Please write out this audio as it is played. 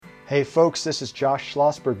Hey folks, this is Josh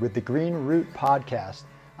Schlossberg with the Green Root Podcast.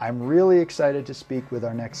 I'm really excited to speak with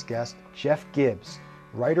our next guest, Jeff Gibbs,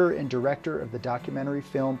 writer and director of the documentary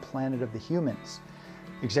film Planet of the Humans.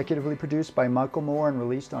 Executively produced by Michael Moore and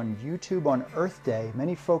released on YouTube on Earth Day,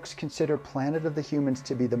 many folks consider Planet of the Humans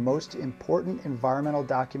to be the most important environmental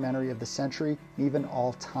documentary of the century, even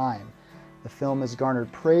all time. The film has garnered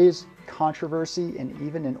praise, controversy, and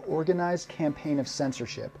even an organized campaign of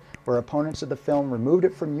censorship, where opponents of the film removed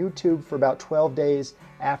it from YouTube for about 12 days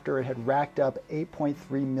after it had racked up 8.3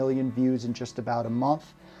 million views in just about a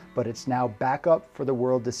month. But it's now back up for the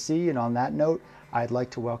world to see. And on that note, I'd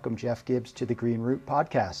like to welcome Jeff Gibbs to the Green Root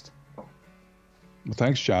Podcast. Well,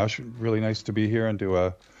 thanks, Josh. Really nice to be here and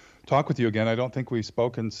to talk with you again. I don't think we've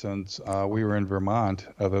spoken since we were in Vermont,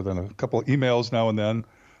 other than a couple of emails now and then.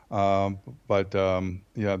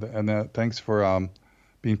 Thanks for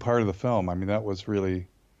being part of the film. I mean, that was really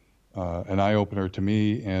an eye-opener to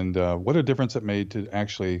me, and what a difference it made to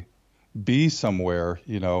actually be somewhere,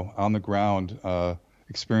 on the ground,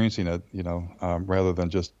 experiencing it, rather than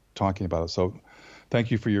just talking about it. So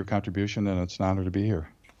thank you for your contribution, and it's an honor to be here.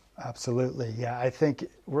 Absolutely. Yeah, I think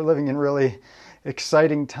we're living in really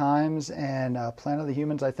exciting times, and Planet of the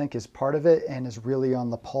Humans, I think, is part of it and is really on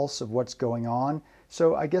the pulse of what's going on.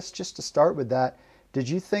 So I guess just to start with that, did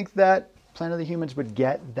you think that Planet of the Humans would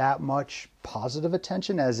get that much positive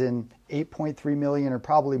attention, as in 8.3 million, or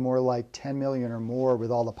probably more like 10 million or more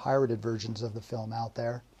with all the pirated versions of the film out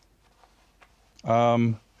there?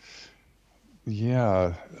 It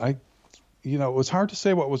was hard to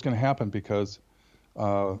say what was going to happen, because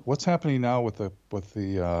what's happening now with the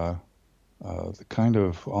kind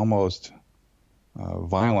of almost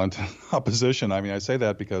violent opposition. I mean, I say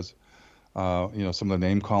that because some of the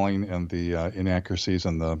name calling and the inaccuracies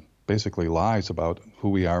and the basically lies about who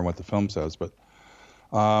we are and what the film says. But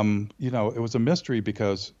it was a mystery,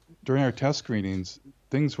 because during our test screenings,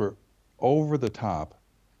 things were over the top.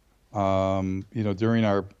 During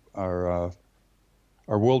our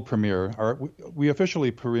world premiere, we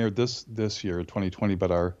officially premiered this year, 2020,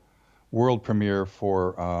 but our world premiere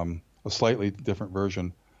for a slightly different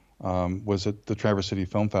version was at the Traverse City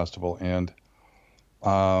Film Festival, and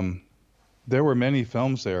there were many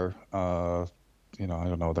films there. I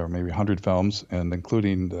don't know, there were maybe 100 films, and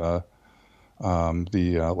including the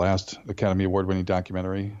last Academy Award-winning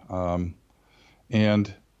documentary.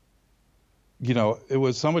 It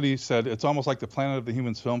was, somebody said, it's almost like the Planet of the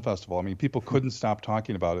Humans Film Festival. I mean, people couldn't stop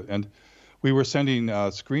talking about it. And we were sending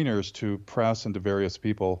screeners to press and to various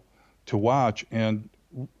people to watch. And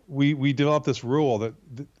we developed this rule that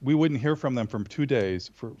we wouldn't hear from them for 2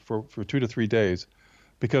 days, for 2 to 3 days,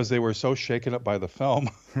 because they were so shaken up by the film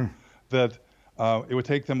that it would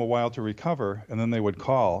take them a while to recover, and then they would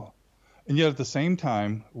call. And yet at the same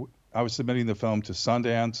time, I was submitting the film to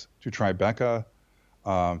Sundance, to Tribeca,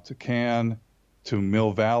 to Cannes, to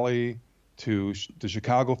Mill Valley, to the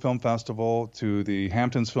Chicago Film Festival, to the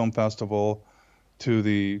Hamptons Film Festival, to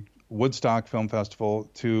the Woodstock Film Festival,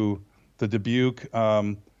 to the Dubuque,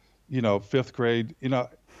 fifth grade,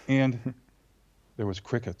 and there was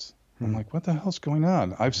crickets. I'm like, what the hell's going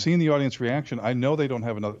on? I've seen the audience reaction. I know they don't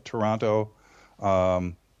have another Toronto,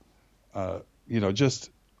 just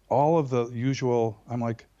all of the usual. I'm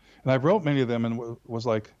like, and I wrote many of them and was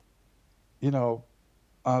like,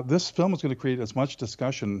 this film is going to create as much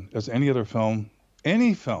discussion as any other film,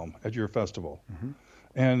 any film at your festival,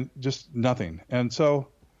 and just nothing. And so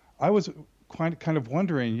I was kind of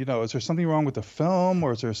wondering, is there something wrong with the film,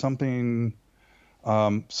 or is there something?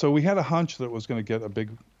 So we had a hunch that it was going to get a big,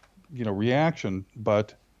 reaction,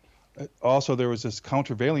 but also there was this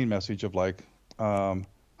countervailing message of like,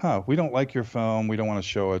 we don't like your film, we don't want to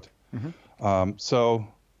show it.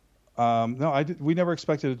 We never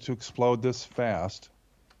expected it to explode this fast.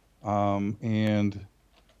 I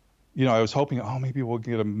was hoping, maybe we'll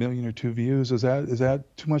get 1 million or 2 views. Is that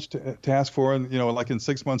too much to ask for? And like in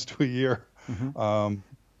 6 months to a year.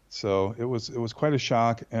 So it was quite a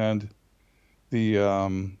shock, and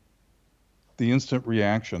the instant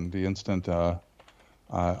reaction,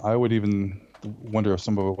 I would even wonder if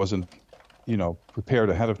some of it wasn't,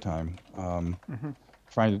 prepared ahead of time,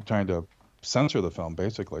 trying to censor the film,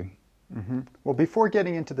 basically. Well, before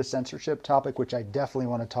getting into the censorship topic, which I definitely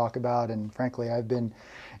want to talk about, and frankly, I've been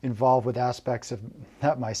involved with aspects of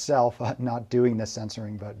that myself, not doing the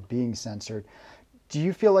censoring, but being censored. Do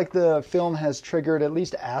you feel like the film has triggered at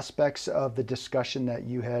least aspects of the discussion that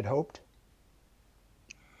you had hoped?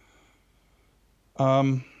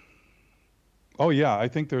 I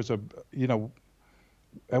think there's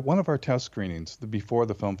at one of our test screenings before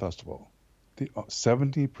the film festival,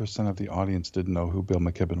 70% of the audience didn't know who Bill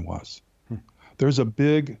McKibben was. There's a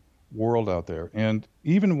big world out there. And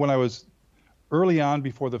even when I was early on,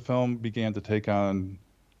 before the film began to take on,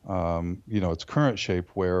 its current shape,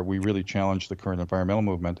 where we really challenged the current environmental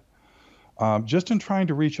movement, just in trying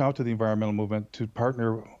to reach out to the environmental movement to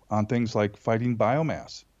partner on things like fighting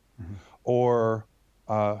biomass, or,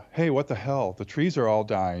 hey, what the hell? The trees are all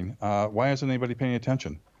dying. Why isn't anybody paying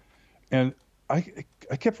attention? And I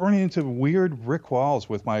kept running into weird brick walls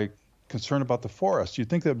with my concern about the forest. You'd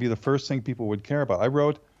think that would be the first thing people would care about.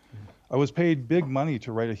 I was paid big money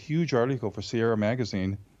to write a huge article for Sierra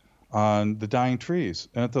Magazine on the dying trees.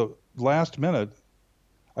 And at the last minute,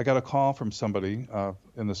 I got a call from somebody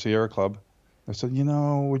in the Sierra Club. I said, we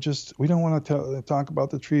don't want to talk about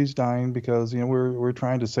the trees dying because, we're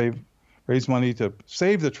trying to raise money to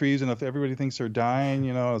save the trees. And if everybody thinks they're dying,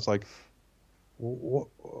 it's like,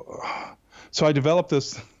 so I developed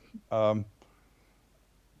this what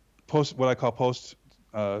I call post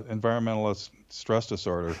environmentalist stress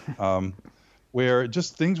disorder, where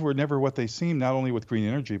just things were never what they seemed, not only with green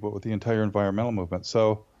energy, but with the entire environmental movement.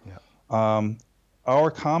 So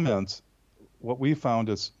our comments, what we found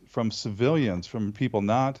is from civilians, from people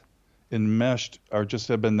not enmeshed, have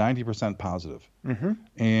been 90% positive.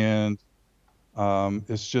 And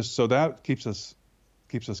it's just, so that keeps us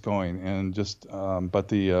going. And just, but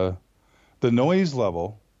the noise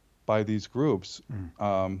level by these groups,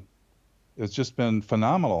 it's just been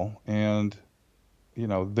phenomenal. And,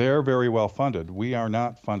 they're very well funded. We are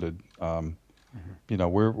not funded.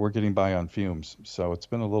 We're getting by on fumes. So it's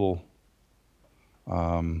been a little,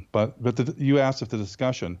 but you asked if the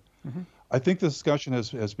discussion, I think the discussion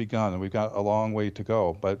has begun, and we've got a long way to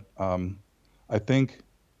go. But I think,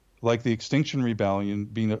 like the Extinction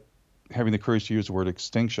Rebellion, having the courage to use the word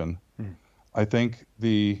extinction, I think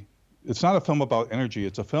it's not a film about energy.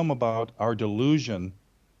 It's a film about our delusion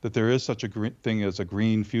that there is such a thing as a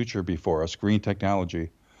green future before us, green technology,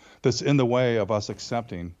 that's in the way of us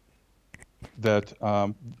accepting that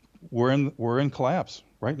we're in collapse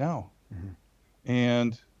right now.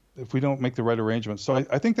 And if we don't make the right arrangements. So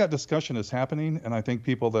I think that discussion is happening, and I think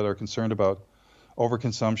people that are concerned about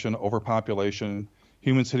overconsumption, overpopulation,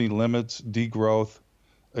 humans hitting limits, degrowth,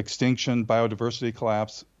 extinction, biodiversity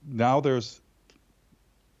collapse, now there's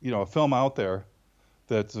a film out there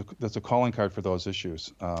that's a calling card for those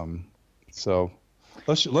issues. So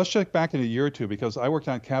let's check back in a year or two, because I worked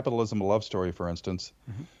on Capitalism: A Love Story, for instance,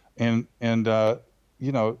 and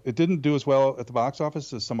it didn't do as well at the box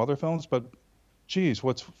office as some other films, but geez,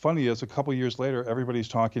 what's funny is a couple years later, everybody's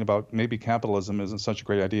talking about maybe capitalism isn't such a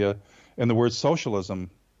great idea, and the word socialism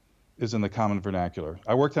is in the common vernacular.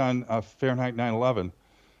 I worked on Fahrenheit 9/11.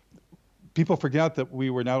 People forget that we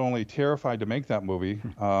were not only terrified to make that movie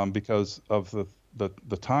because of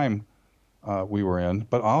the time we were in,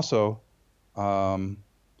 but also, the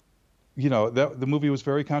movie was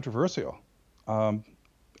very controversial.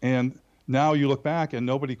 And now you look back and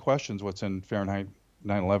nobody questions what's in Fahrenheit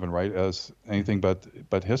 9/11, right, as anything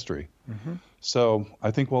but history. So I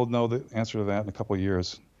think we'll know the answer to that in a couple of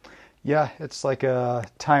years. Yeah, it's like a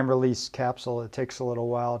time-release capsule. It takes a little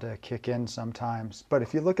while to kick in sometimes. But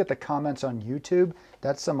if you look at the comments on YouTube,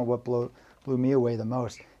 that's some of what blew me away the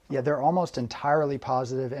most. Yeah, they're almost entirely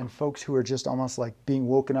positive, and folks who are just almost like being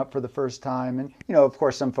woken up for the first time. And, of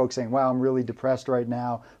course, some folks saying, wow, I'm really depressed right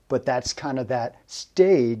now. But that's kind of that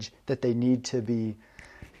stage that they need to be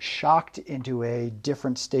shocked into a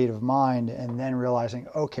different state of mind, and then realizing,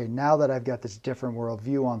 okay, now that I've got this different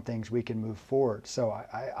worldview on things, we can move forward. So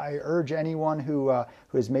I urge anyone who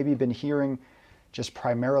has maybe been hearing just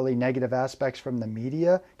primarily negative aspects from the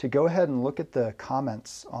media to go ahead and look at the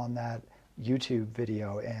comments on that YouTube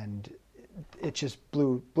video, and it just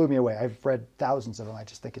blew me away. I've read thousands of them. I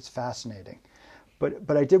just think it's fascinating.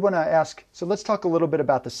 But I did want to ask, so let's talk a little bit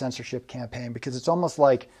about the censorship campaign, because it's almost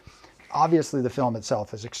like, obviously the film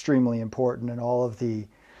itself is extremely important, and all of the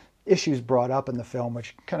issues brought up in the film,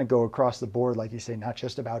 which kind of go across the board, like you say, not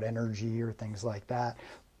just about energy or things like that,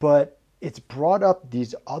 but it's brought up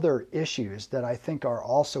these other issues that I think are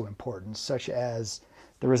also important, such as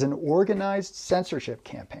there was an organized censorship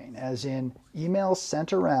campaign, as in emails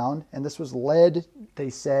sent around, and this was led, they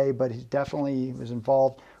say, but he definitely was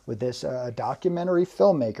involved with this documentary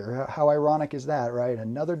filmmaker. How ironic is that, right?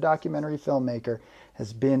 Another documentary filmmaker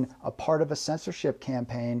has been a part of a censorship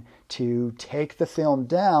campaign to take the film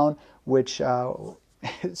down, which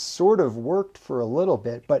sort of worked for a little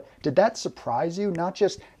bit. But did that surprise you? Not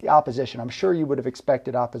just the opposition. I'm sure you would have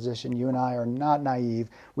expected opposition. You and I are not naive.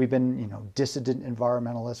 We've been, dissident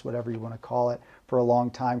environmentalists, whatever you want to call it, for a long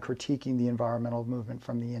time, critiquing the environmental movement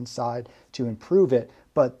from the inside to improve it.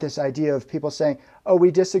 But this idea of people saying, oh, we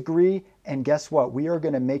disagree, and guess what? We are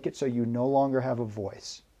going to make it so you no longer have a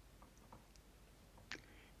voice.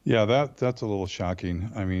 Yeah, that's a little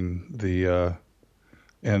shocking. I mean,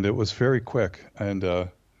 and it was very quick, and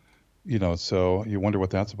so you wonder what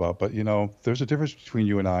that's about. But there's a difference between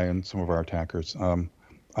you and I and some of our attackers.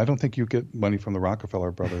 I don't think you get money from the Rockefeller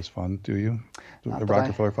Brothers Fund, do you? Not The that I,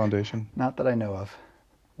 Rockefeller Foundation. not that I know of.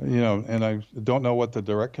 And I don't know what the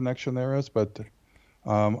direct connection there is, but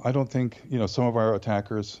I don't think some of our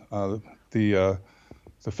attackers, the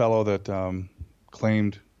fellow that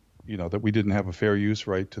claimed that we didn't have a fair use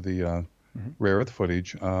right to the rare earth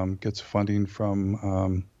footage, gets funding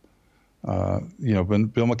from when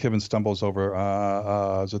Bill McKibben stumbles over,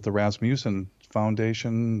 is it the Rasmussen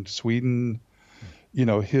Foundation, Sweden?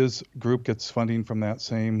 His group gets funding from that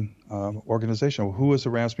same organization. Who is the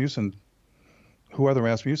Rasmussen? Who are the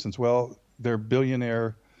Rasmussens? Well, they're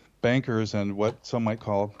billionaire bankers and what some might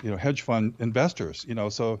call, hedge fund investors.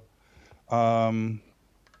 So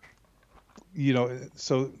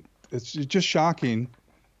it's just shocking.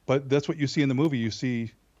 But that's what you see in the movie. You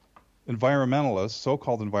see environmentalists,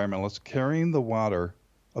 so-called environmentalists, carrying the water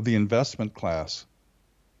of the investment class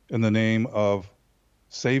in the name of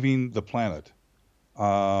saving the planet.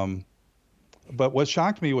 But what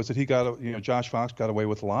shocked me was that Josh Fox got away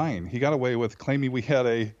with lying. He got away with claiming we had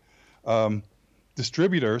a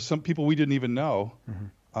distributor, some people we didn't even know.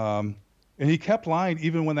 And he kept lying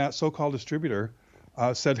even when that so-called distributor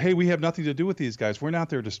said, hey, we have nothing to do with these guys. We're not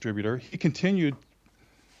their distributor. He continued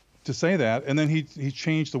to say that, and then he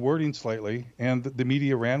changed the wording slightly, and the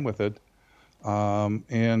media ran with it.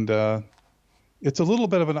 It's a little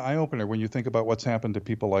bit of an eye-opener when you think about what's happened to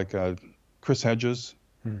people like Chris Hedges,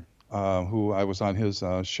 who I was on his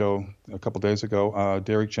show a couple days ago,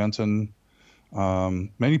 Derek Jensen,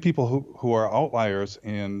 many people who are outliers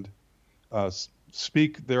and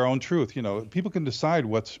speak their own truth. People can decide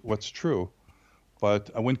what's true,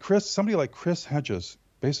 but when somebody like Chris Hedges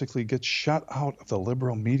basically gets shut out of the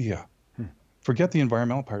liberal media, forget the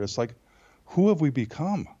environmental part. It's like, who have we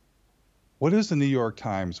become? What is the New York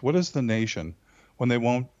Times? What is The Nation when they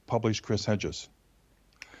won't publish Chris Hedges?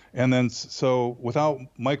 And then, so without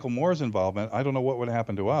Michael Moore's involvement, I don't know what would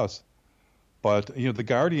happen to us. But The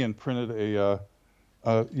Guardian printed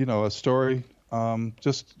a story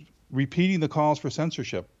just repeating the calls for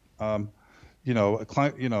censorship.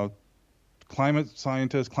 Climate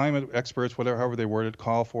scientists, climate experts, however they word it,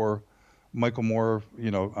 call for Michael Moore,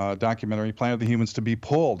 documentary Planet of the Humans to be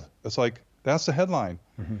pulled. It's like, that's the headline.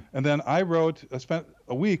 And then I spent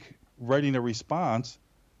a week writing a response,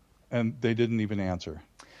 and they didn't even answer.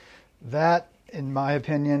 That, in my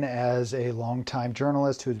opinion, as a longtime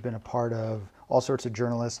journalist who's been a part of all sorts of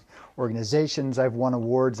journalist organizations, I've won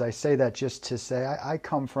awards. I say that just to say I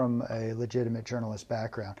come from a legitimate journalist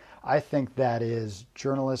background. I think that is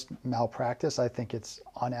journalist malpractice. I think it's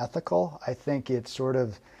unethical. I think it sort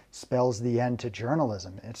of spells the end to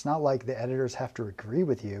journalism. It's not like the editors have to agree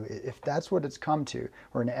with you. If that's what it's come to,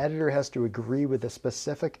 where an editor has to agree with a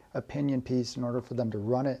specific opinion piece in order for them to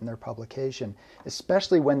run it in their publication,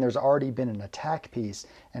 especially when there's already been an attack piece,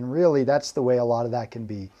 and really that's the way a lot of that can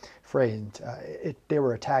be framed. They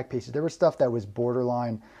were attack pieces. There was stuff that was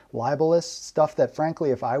borderline libelous, stuff that frankly,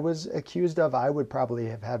 if I was accused of, I would probably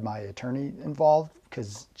have had my attorney involved,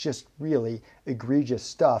 because just really egregious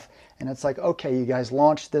stuff. And it's like, okay, you guys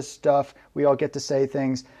launched this stuff. We all get to say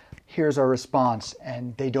things. Here's our response.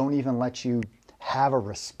 And they don't even let you have a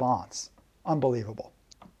response. Unbelievable.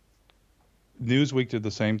 Newsweek did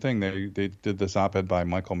the same thing. They did this op-ed by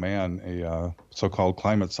Michael Mann, a so-called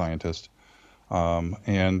climate scientist.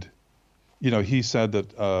 And he said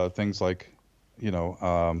that things like,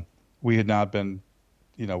 we had not been,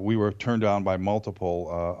 we were turned down by multiple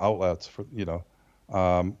outlets for,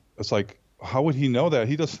 it's like, how would he know that?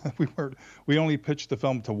 He doesn't. We only pitched the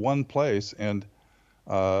film to one place, and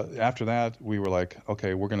after that, we were like,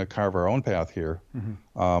 okay, we're going to carve our own path here.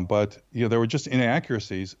 But there were just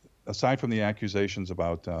inaccuracies aside from the accusations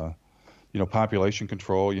about population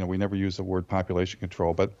control. We never use the word population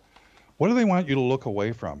control, but what do they want you to look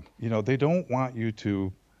away from? They don't want you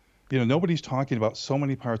to. Nobody's talking about so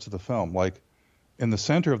many parts of the film, like in the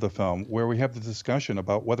center of the film, where we have the discussion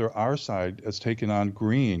about whether our side has taken on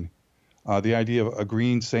green, the idea of a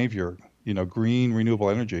green savior, green renewable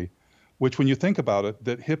energy, which when you think about it,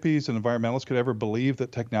 that hippies and environmentalists could ever believe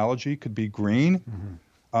that technology could be green,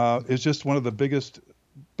 is just one of the biggest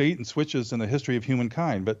bait and switches in the history of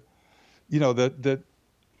humankind. But,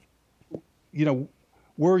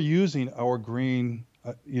 we're using our green,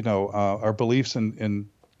 our beliefs in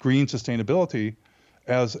green sustainability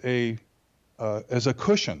as a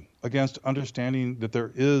cushion against understanding that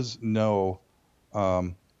there is no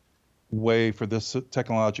way for this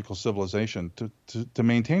technological civilization to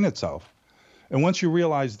maintain itself. And once you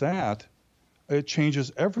realize that, it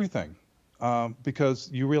changes everything, because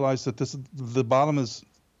you realize that the bottom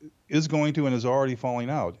is going to and is already falling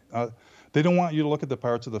out. They don't want you to look at the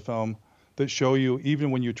parts of the film that show you, even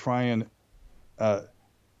when you try and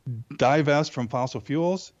divest from fossil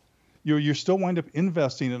fuels, you're still wind up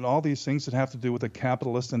investing in all these things that have to do with a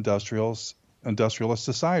capitalist industrialist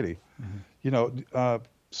society.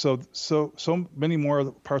 So many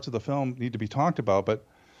more parts of the film need to be talked about, but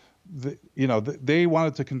they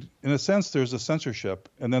wanted to, in a sense, there's a censorship,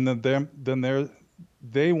 and then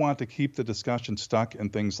they want to keep the discussion stuck in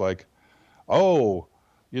things like, oh,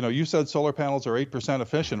 you said solar panels are 8%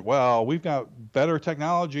 efficient. Well, we've got better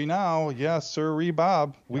technology now. Yes, sir,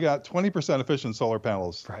 Bob. We got 20% efficient solar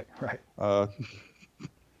panels. Right.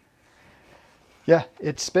 Yeah,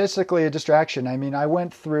 it's basically a distraction. I mean, I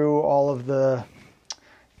went through all of the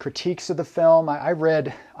critiques of the film. I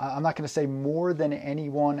read, I'm not going to say more than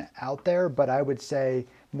anyone out there, but I would say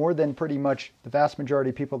more than pretty much the vast majority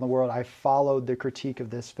of people in the world. I followed the critique of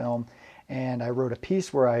this film, and I wrote a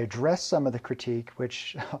piece where I addressed some of the critique,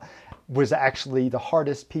 which was actually the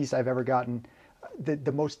hardest piece I've ever gotten,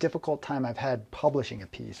 the most difficult time I've had publishing a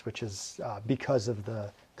piece, which is because of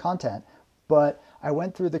the content. But I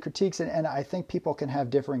went through the critiques, and I think people can have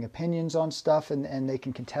differing opinions on stuff, and they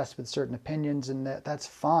can contest with certain opinions, and that's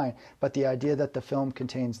fine. But the idea that the film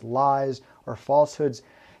contains lies or falsehoods,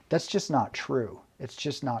 that's just not true. It's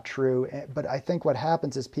just not true. But I think what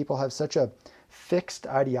happens is people have such a fixed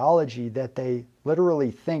ideology that they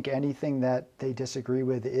literally think anything that they disagree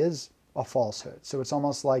with is a falsehood. So it's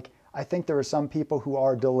almost like, I think there are some people who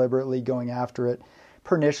are deliberately going after it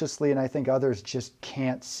perniciously, and I think others just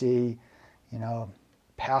can't see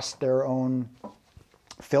past their own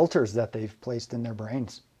filters that they've placed in their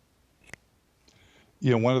brains.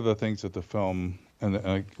 One of the things that the film,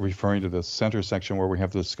 and referring to the center section where we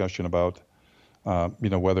have the discussion about,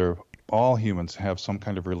 whether all humans have some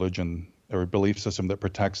kind of religion or belief system that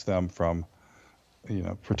protects them from,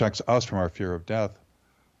 protects us from our fear of death,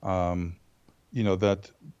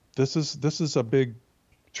 that this is a big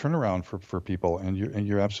turnaround for people, and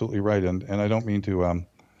you're absolutely right, and I don't mean to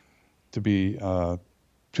be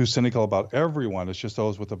too cynical about everyone. It's just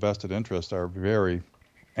those with a vested interest are very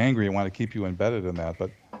angry and want to keep you embedded in that. But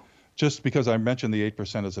just because I mentioned the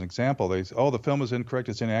 8% as an example, they say, oh, the film is incorrect,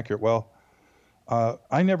 it's inaccurate. Well,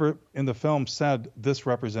 I never in the film said this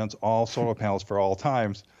represents all solar panels for all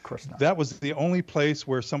times. Of course not. That was the only place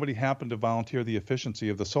where somebody happened to volunteer the efficiency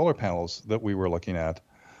of the solar panels that we were looking at.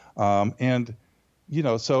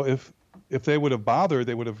 So if they would have bothered,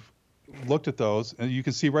 they would have looked at those, and you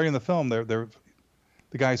can see right in the film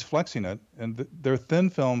the guy's flexing it, and they're thin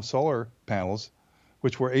film solar panels,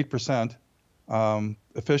 which were 8%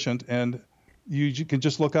 efficient, and you can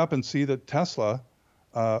just look up and see that Tesla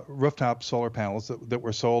rooftop solar panels that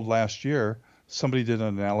were sold last year, somebody did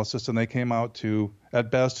an analysis and they came out to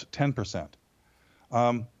at best 10%.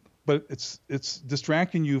 But it's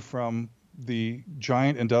distracting you from the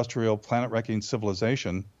giant industrial planet-wrecking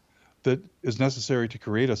civilization that is necessary to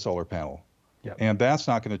create a solar panel. Yep. And that's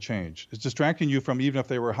not going to change. It's distracting you from, even if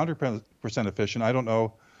they were 100% efficient. I don't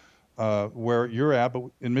know where you're at, but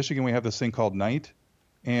in Michigan we have this thing called NIGHT,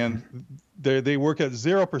 and they work at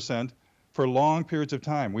 0% for long periods of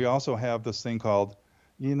time. We also have this thing called,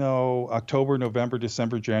 October, November,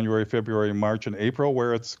 December, January, February, March, and April,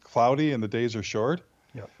 where it's cloudy and the days are short.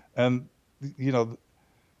 Yep. And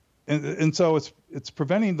and so it's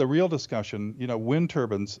preventing the real discussion. Wind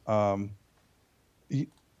turbines I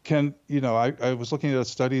was looking at a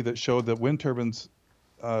study that showed that wind turbines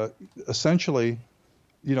essentially,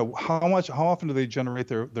 how often do they generate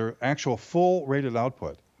their actual full rated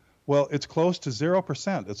output? Well, it's close to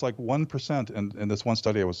 0%. It's like 1% in this one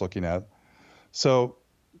study I was looking at. So,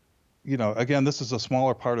 again, this is a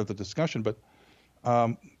smaller part of the discussion, but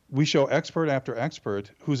we show expert after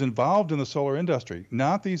expert who's involved in the solar industry,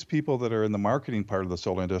 not these people that are in the marketing part of the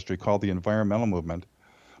solar industry called the environmental movement,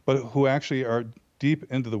 but who actually are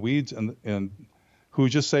deep into the weeds and who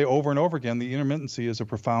just say over and over again, the intermittency is a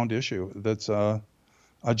profound issue. That's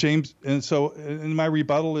James. And so in my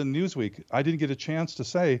rebuttal in Newsweek, I didn't get a chance to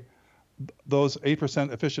say those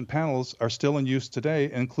 8% efficient panels are still in use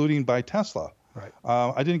today, including by Tesla. Right.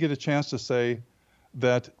 I didn't get a chance to say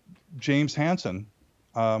that James Hansen,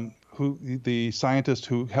 who the scientist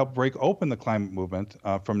who helped break open the climate movement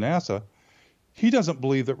from NASA, he doesn't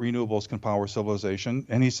believe that renewables can power civilization,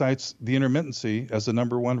 and he cites the intermittency as the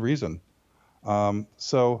number one reason.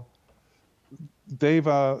 So they've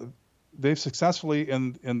successfully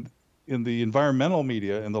in the environmental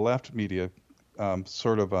media, in the left media,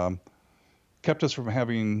 kept us from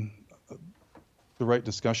having the right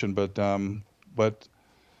discussion. But but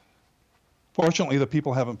fortunately, the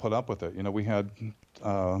people haven't put up with it. You know, we had,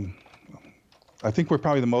 I think we're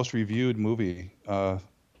probably the most reviewed movie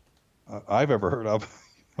I've ever heard of.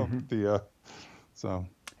 So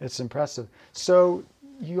it's impressive. So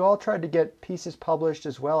you all tried to get pieces published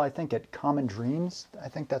as well, I think, at Common Dreams. I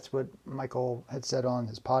think that's what Michael had said on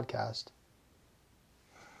his podcast.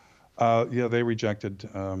 Yeah, they rejected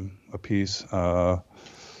a piece,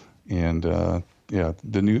 and yeah,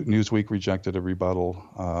 the Newsweek rejected a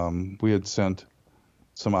rebuttal. We had sent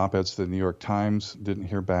some op-eds to the New York Times, didn't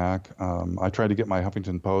hear back. I tried to get my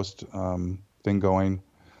Huffington Post thing going.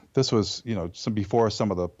 This was, you know, before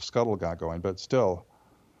some of the scuttle got going, but still,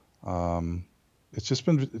 it's just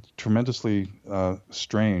been tremendously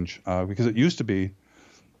strange because it used to be,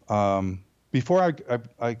 before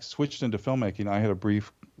I switched into filmmaking, I had a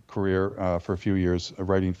brief career for a few years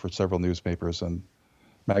writing for several newspapers and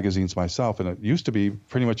magazines myself, and it used to be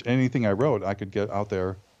pretty much anything I wrote I could get out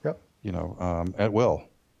there, you know, at will.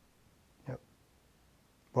 Yep.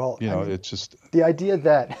 Well, you know, it's just the idea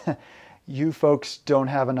that you folks don't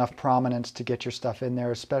have enough prominence to get your stuff in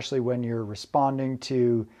there, especially when you're responding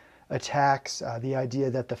to attacks, the idea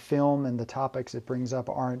that the film and the topics it brings up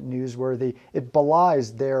aren't newsworthy, it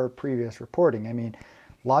belies their previous reporting. I mean,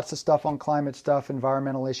 lots of stuff on climate stuff,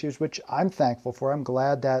 environmental issues, which I'm thankful for. I'm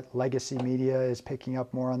glad that legacy media is picking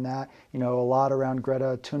up more on that. You know, a lot around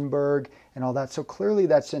Greta Thunberg and all that. So clearly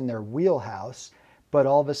that's in their wheelhouse. But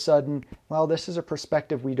all of a sudden, well, this is a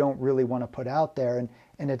perspective we don't really want to put out there.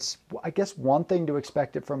 And it's, I guess, one thing to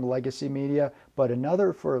expect it from legacy media, but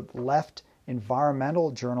another for left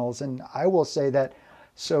environmental journals. And I will say that,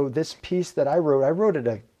 so this piece that I wrote it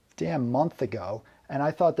a damn month ago, and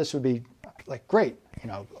I thought this would be like, great, you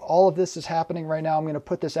know, all of this is happening right now. I'm going to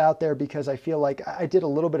put this out there because I feel like I did a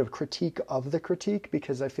little bit of critique of the critique,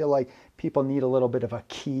 because I feel like people need a little bit of a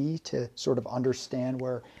key to sort of understand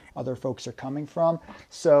where other folks are coming from.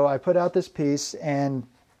 So I put out this piece, and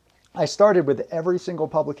I started with every single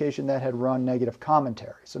publication that had run negative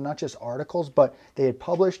commentary. So not just articles, but they had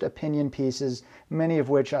published opinion pieces, many of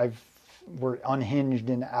which were unhinged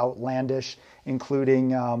and outlandish,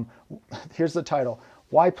 including, here's the title,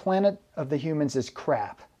 Why Planet of the Humans is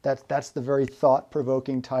Crap. That's the very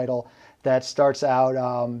thought-provoking title that starts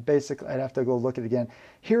out, basically, I'd have to go look at it again.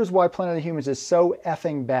 Here's why Planet of the Humans is so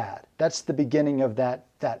effing bad. That's the beginning of that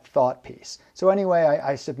thought piece. So anyway,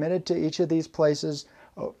 I submitted to each of these places,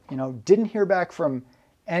 you know, didn't hear back from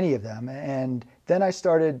any of them. And then I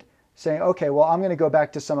started saying, okay, well, I'm going to go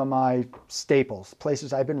back to some of my staples,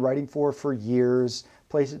 places I've been writing for years,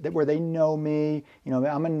 places where they know me, you know,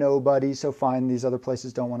 I'm a nobody, so fine, these other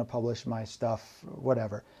places don't want to publish my stuff,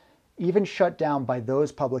 whatever. Even shut down by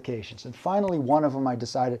those publications. And finally, one of them I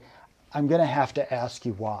decided, I'm going to have to ask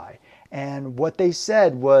you why. And what they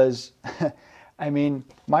said was, I mean,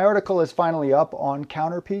 my article is finally up on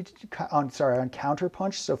Counterpunch,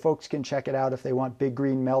 so folks can check it out if they want Big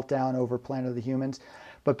Green Meltdown over Planet of the Humans.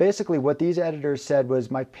 But basically what these editors said was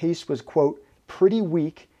my piece was, quote, pretty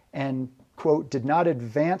weak and, quote, did not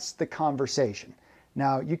advance the conversation.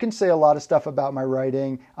 Now, you can say a lot of stuff about my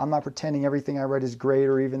writing. I'm not pretending everything I write is great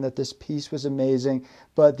or even that this piece was amazing.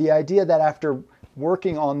 But the idea that after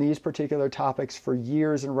working on these particular topics for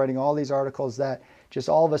years and writing all these articles, that just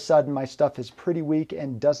all of a sudden my stuff is pretty weak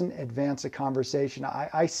and doesn't advance a conversation.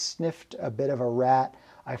 I sniffed a bit of a rat.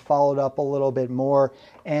 I followed up a little bit more,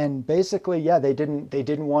 and basically, yeah, they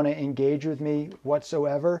didn't want to engage with me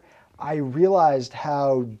whatsoever. I realized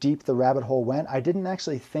how deep the rabbit hole went. I didn't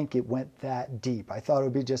actually think it went that deep. I thought it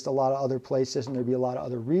would be just a lot of other places and there'd be a lot of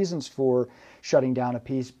other reasons for shutting down a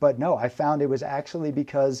piece. But no, I found it was actually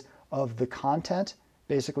because of the content,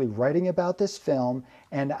 basically writing about this film.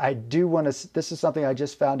 And I do want to, this is something I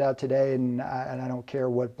just found out today, and I don't care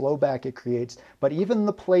what blowback it creates, but even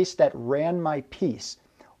the place that ran my piece,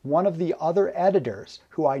 one of the other editors,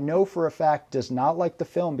 who I know for a fact does not like the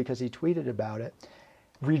film because he tweeted about it,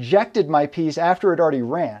 rejected my piece after it already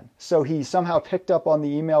ran. So he somehow picked up on the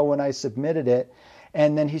email when I submitted it.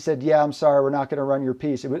 And then he said, yeah, I'm sorry, we're not going to run your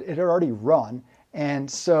piece. It had already run. And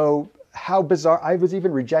so how bizarre. I was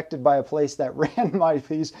even rejected by a place that ran my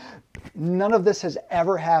piece. None of this has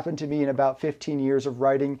ever happened to me in about 15 years of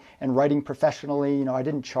writing and writing professionally. You know, I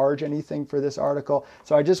didn't charge anything for this article.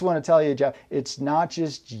 So I just want to tell you, Jeff, it's not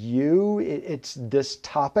just you, it's this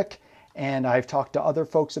topic. And I've talked to other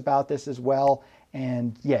folks about this as well.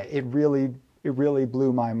 And yeah, it really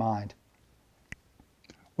blew my mind.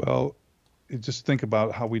 Well, just think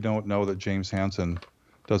about how we don't know that James Hansen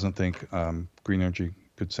doesn't think green energy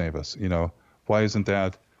could save us. You know, why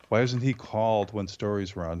isn't he called when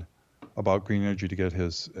stories run about green energy to get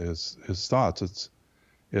his thoughts?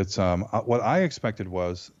 It's what I expected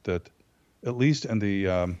was that, at least in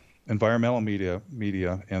the environmental media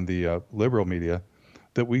and the liberal media,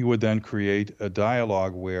 that we would then create a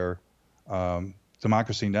dialogue where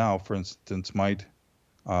Democracy Now!, for instance, might,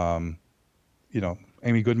 Amy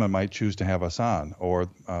Goodman might choose to have us on, or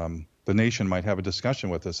The Nation might have a discussion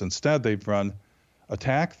with us. Instead, they've run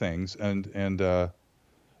attack things, and The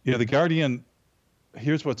Guardian.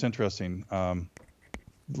 Here's what's interesting.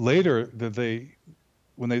 Later,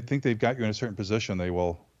 when they think they've got you in a certain position, they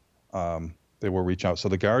will reach out. So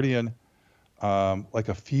The Guardian, like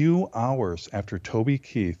a few hours after Toby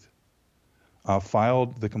Keith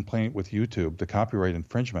filed the complaint with YouTube, the copyright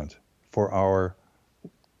infringement for our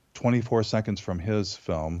 24 seconds from his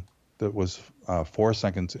film that was 4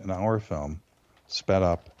 seconds in our film, sped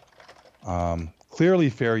up. Clearly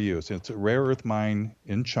fair use. It's a rare earth mine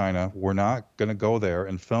in China. We're not going to go there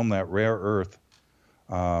and film that rare earth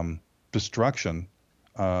destruction.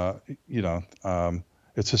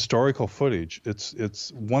 It's historical footage.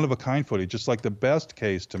 It's one of a kind footage. It's like the best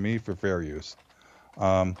case to me for fair use.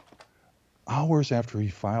 Hours after he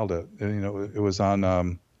filed it, it was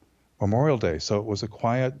on Memorial Day, so it was a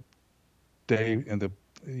quiet day in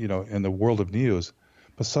the world of news.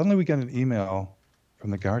 But suddenly we get an email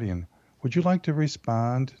from The Guardian. Would you like to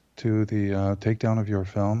respond to the takedown of your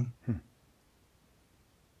film?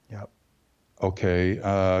 Yep. Okay.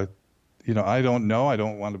 I don't know. I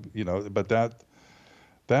don't want to, but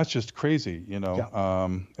that's just crazy, Yeah.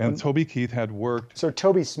 And Toby Keith had worked. So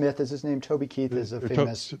Toby Smith is his name. Toby Keith is a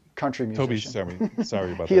famous country musician.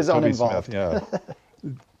 Sorry about he that. Is Toby uninvolved.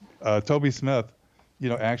 Smith, yeah. Toby Smith,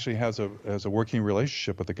 actually has a working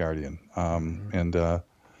relationship with The Guardian, and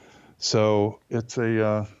so it's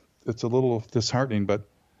a little disheartening, but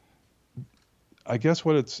I guess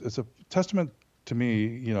it's a testament to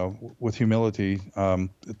me, with humility, to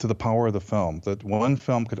the power of the film, that one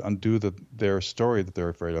film could undo their story that they're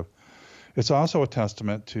afraid of. It's also a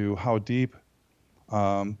testament to how deep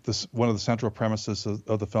one of the central premises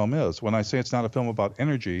of the film is. When I say it's not a film about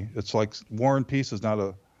energy, it's like War and Peace is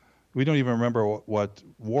not we don't even remember what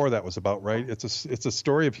war that was about, right? It's a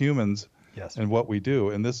story of humans. Yes. And what we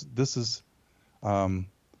do. And this is,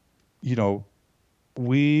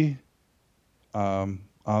 we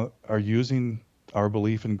are using our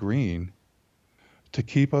belief in green to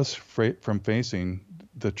keep us from facing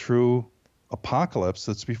the true apocalypse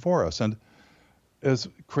that's before us. And as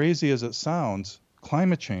crazy as it sounds,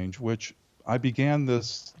 climate change, which I began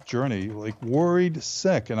this journey like worried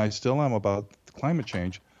sick, and I still am, about climate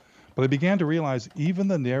change, but I began to realize even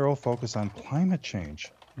the narrow focus on climate change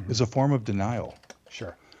is a form of denial.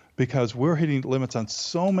 Sure. Because we're hitting limits on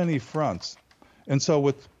so many fronts. And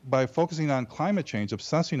so by focusing on climate change,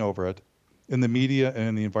 obsessing over it in the media and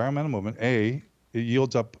in the environmental movement, it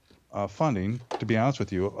yields up funding. To be honest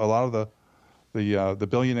with you, a lot of the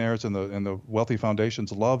billionaires and the wealthy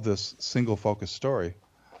foundations love this single focus story.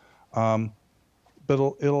 But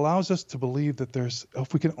it allows us to believe that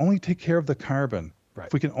if we can only take care of the carbon, right,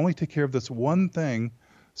 if we can only take care of this one thing,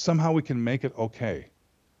 somehow we can make it okay.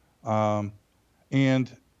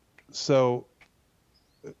 And so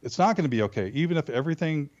it's not going to be okay. Even if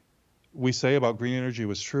everything we say about green energy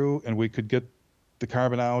was true and we could get the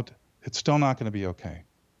carbon out, it's still not going to be okay.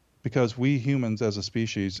 Because we humans as a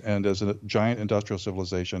species and as a giant industrial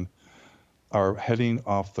civilization are heading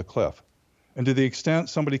off the cliff. And to the extent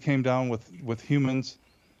somebody came down with humans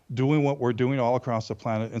doing what we're doing all across the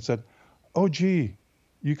planet and said, oh, gee,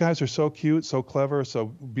 you guys are so cute, so clever, so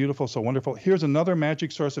beautiful, so wonderful. Here's another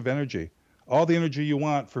magic source of energy. All the energy you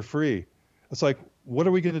want for free. It's like, what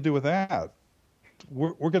are we going to do with that?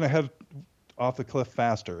 We're going to head off the cliff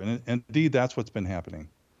faster. And indeed, that's what's been happening.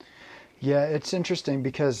 Yeah, it's interesting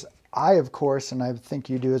because I, of course, and I think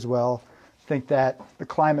you do as well, think that the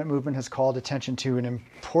climate movement has called attention to an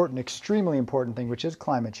important, extremely important thing, which is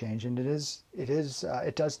climate change. And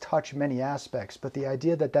it does touch many aspects. But the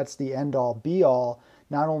idea that that's the end all be all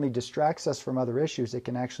not only distracts us from other issues, it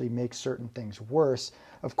can actually make certain things worse.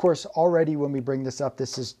 Of course, already when we bring this up,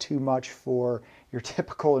 this is too much for your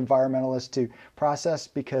typical environmentalist to process,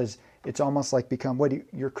 because it's almost like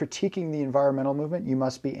you're critiquing the environmental movement, you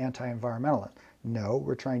must be anti-environmentalist. No,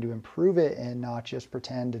 we're trying to improve it and not just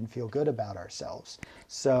pretend and feel good about ourselves.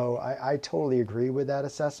 So I totally agree with that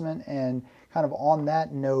assessment. And kind of on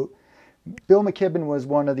that note, Bill McKibben was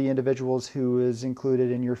one of the individuals who is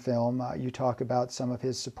included in your film. You talk about some of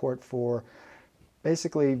his support for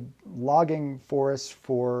basically logging forests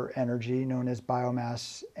for energy, known as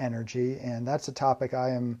biomass energy. And that's a topic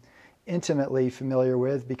I am intimately familiar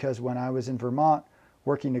with, because when I was in Vermont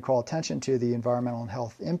working to call attention to the environmental and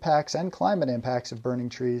health impacts and climate impacts of burning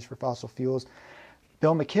trees for fossil fuels,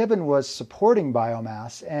 Bill McKibben was supporting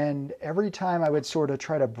biomass, and every time I would sort of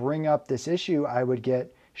try to bring up this issue, I would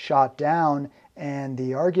get shot down. And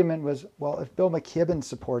the argument was, well, if Bill McKibben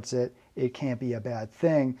supports it, it can't be a bad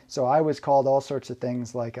thing. So I was called all sorts of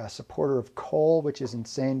things like a supporter of coal, which is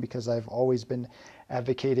insane because I've always been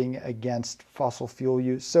advocating against fossil fuel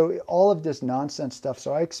use. So all of this nonsense stuff.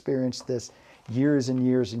 So I experienced this years and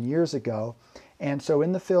years and years ago. And so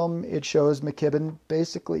in the film, it shows McKibben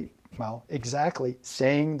basically, well, exactly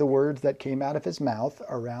saying the words that came out of his mouth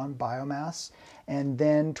around biomass. And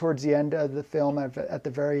then towards the end of the film, at the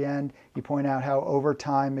very end, you point out how over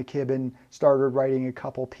time McKibben started writing a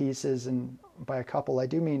couple pieces, and by a couple, I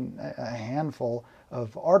do mean a handful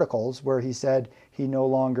of articles where he said he no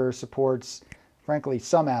longer supports, frankly,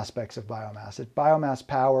 some aspects of biomass. Biomass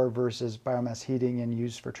power versus biomass heating and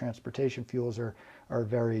use for transportation fuels are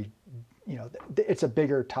very, it's a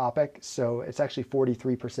bigger topic. So it's actually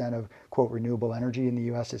 43% of, quote, renewable energy in the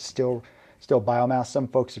U.S. is still biomass. Some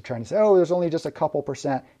folks are trying to say, oh, there's only just a couple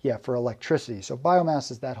percent, for electricity. So biomass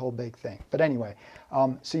is that whole big thing. But anyway,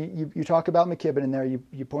 so you talk about McKibben in there.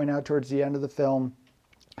 You point out towards the end of the film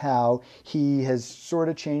how he has sort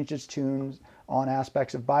of changed his tune on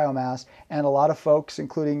aspects of biomass. And a lot of folks,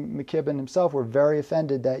 including McKibben himself, were very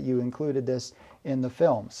offended that you included this in the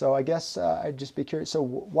film. So I guess I'd just be curious. So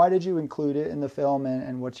why did you include it in the film,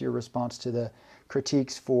 and what's your response to the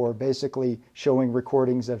critiques for basically showing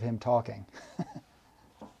recordings of him talking?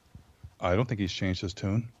 I don't think he's changed his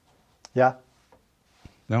tune. Yeah.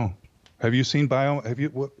 No. Have you seen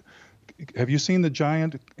the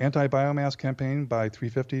giant anti-biomass campaign by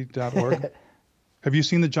 350.org? Have you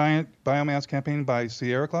seen the giant biomass campaign by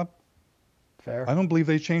Sierra Club? Fair. I don't believe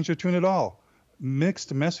they changed their tune at all.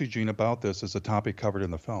 Mixed messaging about this is a topic covered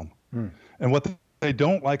in the film. And what they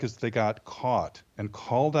don't like is they got caught and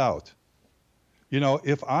called out.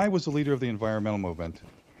 If I was the leader of the environmental movement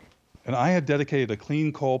and I had dedicated a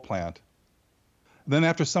clean coal plant, then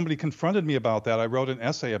after somebody confronted me about that, I wrote an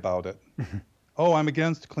essay about it. Oh, I'm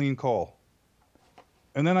against clean coal.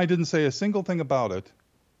 And then I didn't say a single thing about it.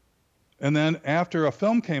 And then after a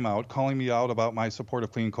film came out calling me out about my support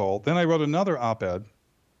of clean coal, then I wrote another op-ed.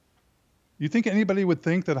 You think anybody would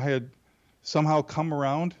think that I had somehow come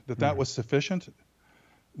around, that was sufficient?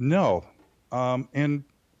 No. And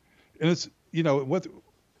it's,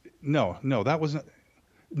 that wasn't,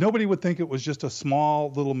 nobody would think it was just a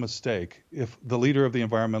small little mistake if the leader of the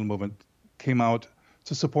environmental movement came out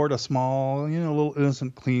to support a small, little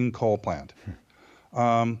innocent clean coal plant.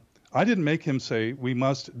 I didn't make him say, we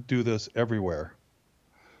must do this everywhere.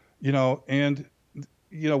 And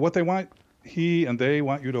what they want, he and they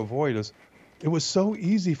want you to avoid is, it was so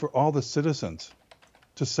easy for all the citizens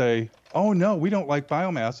to say, oh no, we don't like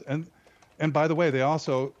biomass. And by the way, they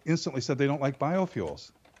also instantly said they don't like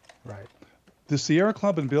biofuels. Right. The Sierra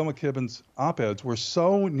Club and Bill McKibben's op-eds were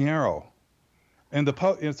so narrow. And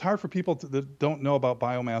it's hard for people that don't know about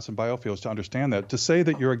biomass and biofuels to understand that. To say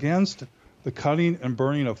that you're against the cutting and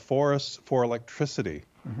burning of forests for electricity.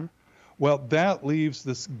 Well, that leaves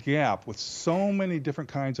this gap with so many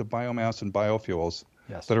different kinds of biomass and biofuels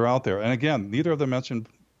that are out there. And again, neither of them mentioned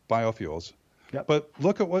biofuels. Yep. But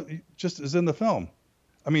look at what just is in the film.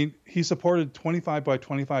 I mean, he supported 25 by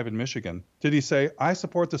 25 in Michigan. Did he say, I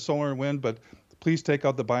support the solar and wind, but please take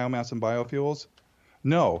out the biomass and biofuels?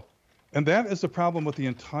 No. And that is the problem with the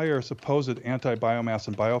entire supposed anti-biomass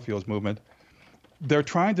and biofuels movement. They're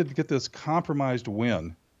trying to get this compromised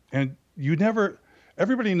win. And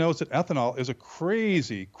everybody knows that ethanol is a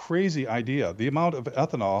crazy, crazy idea. The amount of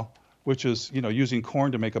ethanol, which is, using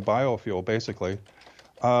corn to make a biofuel, basically,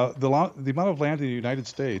 the amount of land in the United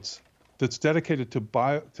States that's dedicated to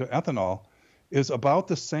ethanol is about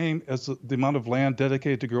the same as the amount of land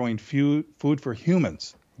dedicated to growing food for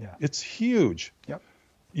humans. Yeah. It's huge. Yep.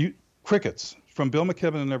 Crickets from Bill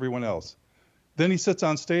McKibben and everyone else. Then he sits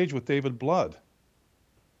on stage with David Blood,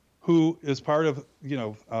 who is part of,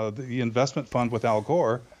 the investment fund with Al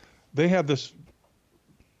Gore. They have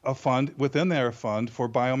a fund within their fund for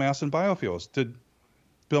biomass and biofuels. Did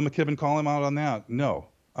Bill McKibben call him out on that? No.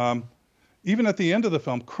 Even at the end of the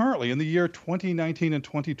film, currently in the year 2019 and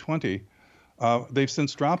 2020, they've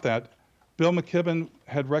since dropped that. Bill McKibben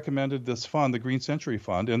had recommended this fund, the Green Century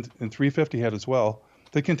Fund, and 350 had as well,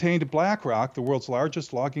 that contained BlackRock, the world's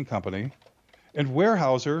largest logging company, and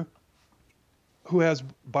Weyerhaeuser, who has a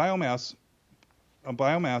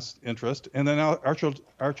biomass interest, and then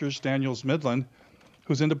Archer Daniels Midland,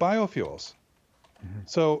 who's into biofuels.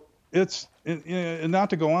 So it's, and not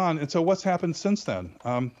to go on, and so what's happened since then?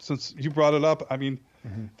 Since you brought it up, I mean,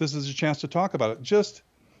 this is a chance to talk about it. Just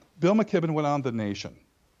Bill McKibben went on The Nation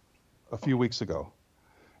a few weeks ago,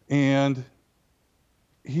 and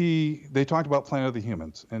they talked about Planet of the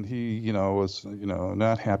Humans, and he, was,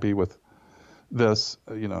 not happy with this,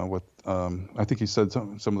 I think he said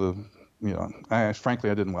some of the, frankly,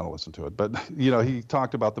 I didn't want to listen to it, but, he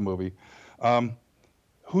talked about the movie.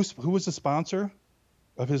 Who was the sponsor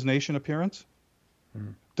of his nation appearance?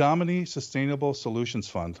 Domini Sustainable Solutions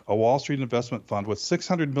Fund, a Wall Street investment fund with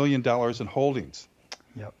 $600 million in holdings.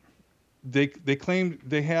 Yep. They claim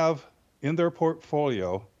they have in their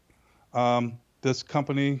portfolio this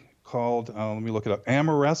company called, let me look it up,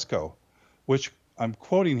 Ameresco, which I'm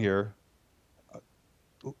quoting here.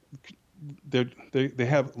 They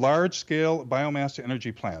have large-scale biomass to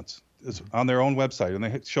energy plants on their own website, and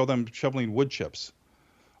they show them shoveling wood chips.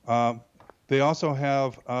 They also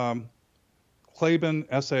have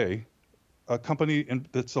Klabin SA, a company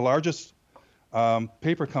that's the largest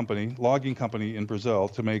paper company, logging company in Brazil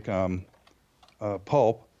to make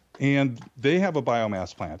pulp, and they have a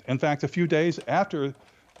biomass plant. In fact, a few days after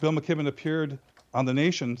Bill McKibben appeared on The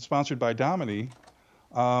Nation, sponsored by Domini,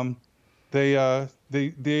 they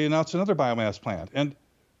announced another biomass plant. And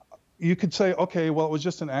you could say, okay, well, it was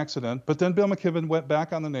just an accident. But then Bill McKibben went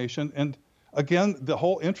back on The Nation, and again, the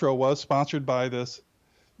whole intro was sponsored by this,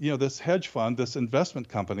 this hedge fund, this investment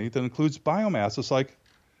company that includes biomass. It's like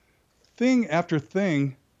thing after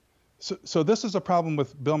thing. So this is a problem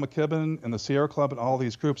with Bill McKibben and the Sierra Club and all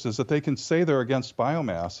these groups, is that they can say they're against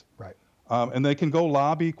biomass, right? And they can go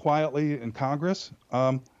lobby quietly in Congress,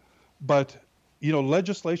 but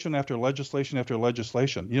legislation after legislation after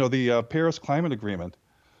legislation. The Paris Climate Agreement.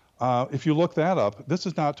 If you look that up, this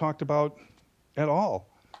is not talked about at all.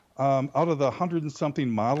 Out of the 100 and something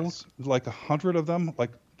models, like 100 of them, like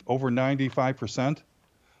over 95%,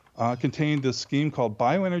 contained this scheme called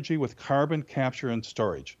bioenergy with carbon capture and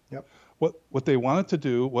storage. Yep. What they wanted to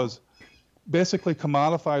do was basically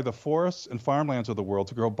commodify the forests and farmlands of the world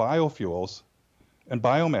to grow biofuels and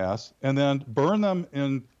biomass, and then burn them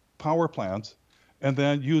in power plants, and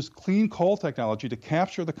then use clean coal technology to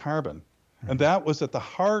capture the carbon. And that was at the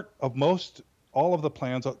heart of all of the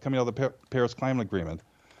plans coming out of the Paris Climate Agreement.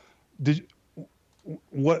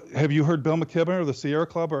 Have you heard Bill McKibben or the Sierra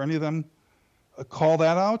Club or any of them call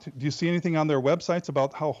that out? Do you see anything on their websites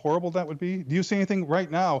about how horrible that would be? Do you see anything right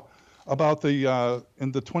now about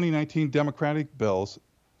in the 2019 Democratic bills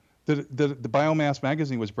that the Biomass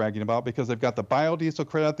magazine was bragging about, because they've got the biodiesel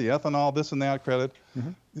credit, the ethanol, this and that credit.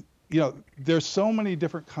 There's so many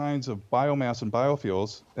different kinds of biomass and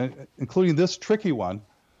biofuels, including this tricky one.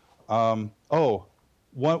 One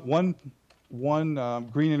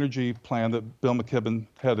green energy plan that Bill McKibben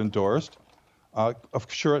had endorsed.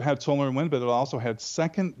 Sure, it had solar and wind, but it also had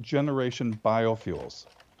second-generation biofuels.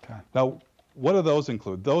 Okay. Now, what do those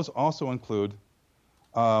include? Those also include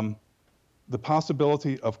the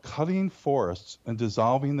possibility of cutting forests and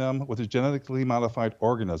dissolving them with a genetically modified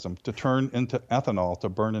organism to turn into ethanol to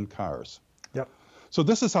burn in cars. Yep. So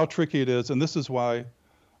this is how tricky it is, and this is why,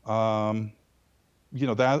 that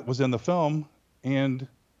was in the film, and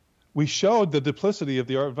we showed the duplicity of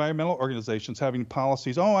the environmental organizations having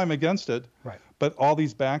policies. Oh, I'm against it. Right. But all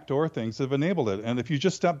these backdoor things have enabled it. And if you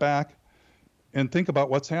just step back and think about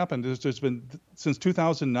what's happened, there's been, since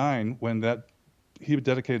 2009, when he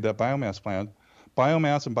dedicated that biomass plant,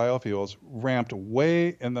 biomass and biofuels ramped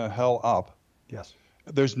way in the hell up. Yes.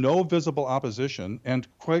 There's no visible opposition. And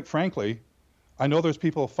quite frankly, I know there's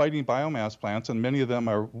people fighting biomass plants, and many of them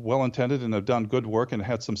are well-intended and have done good work and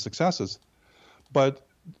had some successes. But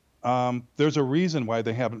there's a reason why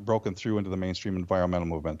they haven't broken through into the mainstream environmental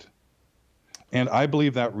movement. And I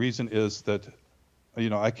believe that reason is that,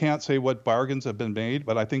 I can't say what bargains have been made,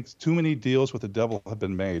 but I think too many deals with the devil have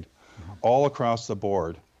been made all across the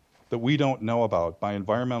board that we don't know about by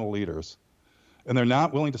environmental leaders. And they're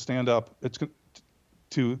not willing to stand up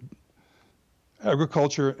to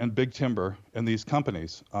agriculture and big timber and these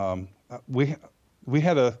companies. We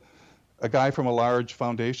had a guy from a large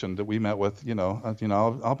foundation that we met with,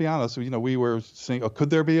 I'll be honest, we were saying, could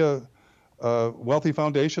there be a wealthy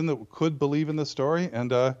foundation that could believe in this story? And,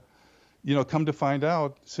 come to find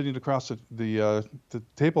out, sitting across the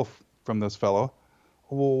table from this fellow,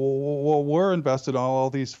 well, we're invested in all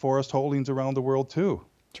these forest holdings around the world too.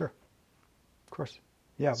 Sure. Of course.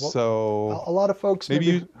 Yeah. Well, so a lot of folks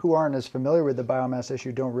who aren't as familiar with the biomass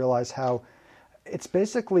issue don't realize how it's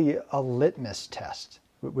basically a litmus test.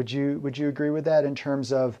 Would you agree with that in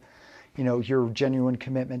terms of, your genuine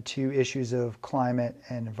commitment to issues of climate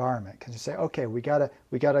and environment? Because you say, okay, we gotta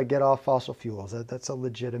get off fossil fuels. That's a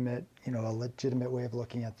legitimate way of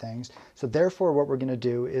looking at things. So therefore, what we're going to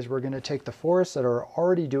do is we're going to take the forests that are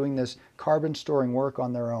already doing this carbon storing work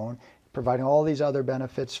on their own, providing all these other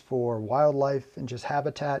benefits for wildlife and just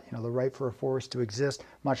habitat, the right for a forest to exist,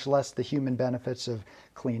 much less the human benefits of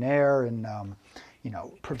clean air and,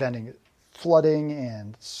 preventing flooding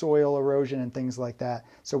and soil erosion and things like that.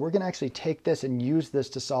 So we're going to actually take this and use this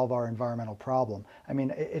to solve our environmental problem. I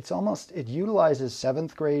mean, it utilizes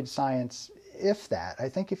 7th grade science, if that. I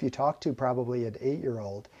think if you talk to probably an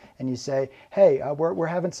 8-year-old and you say, hey, we're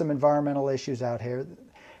having some environmental issues out here.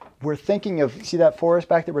 We're thinking of, see that forest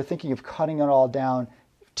back there? We're thinking of cutting it all down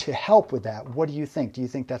to help with that. What do you think? Do you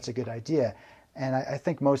think that's a good idea? And I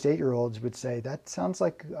think most 8-year-olds would say, that sounds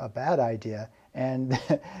like a bad idea. And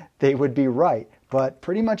they would be right. But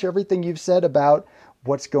pretty much everything you've said about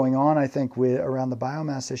what's going on, I think, around the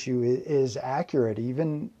biomass issue is accurate.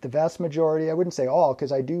 Even the vast majority, I wouldn't say all,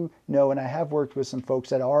 because I do know and I have worked with some folks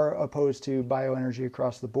that are opposed to bioenergy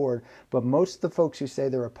across the board. But most of the folks who say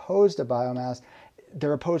they're opposed to biomass,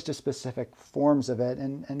 they're opposed to specific forms of it.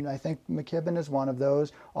 And I think McKibben is one of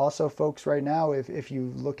those. Also, folks right now, if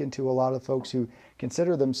you look into a lot of folks who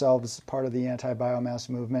consider themselves part of the anti-biomass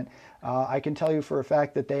movement, I can tell you for a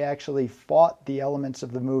fact that they actually fought the elements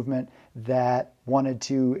of the movement that wanted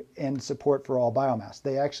to end support for all biomass.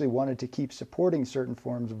 They actually wanted to keep supporting certain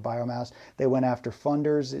forms of biomass. They went after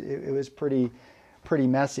funders. It was pretty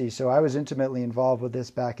messy. So I was intimately involved with this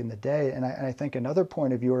back in the day. And I think another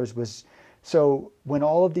point of yours was, so when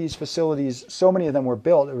all of these facilities, so many of them were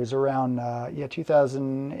built, it was around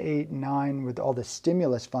 2008 and 9 with all the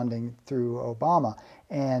stimulus funding through Obama.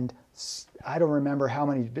 And I don't remember how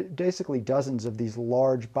many, basically dozens of these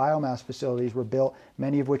large biomass facilities were built,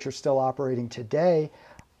 many of which are still operating today.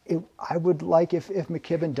 I would like, if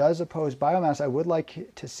McKibben does oppose biomass, I would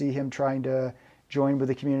like to see him trying to join with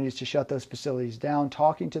the communities to shut those facilities down,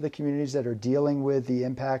 talking to the communities that are dealing with the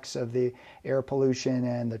impacts of the air pollution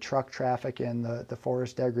and the truck traffic and the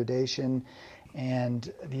forest degradation.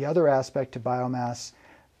 And the other aspect to biomass,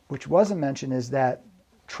 which wasn't mentioned, is that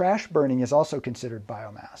trash burning is also considered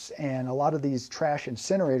biomass. And a lot of these trash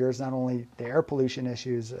incinerators, not only the air pollution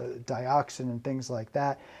issues, dioxin and things like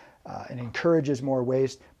that, and encourages more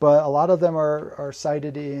waste, but a lot of them are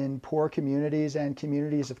cited in poor communities and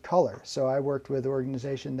communities of color. So I worked with an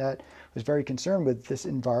organization that was very concerned with this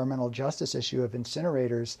environmental justice issue of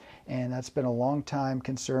incinerators, and that's been a long time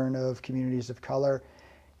concern of communities of color.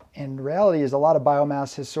 And the reality is a lot of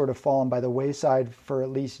biomass has sort of fallen by the wayside for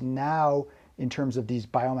at least now in terms of these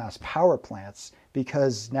biomass power plants,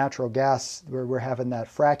 because natural gas, we're having that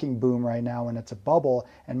fracking boom right now and it's a bubble,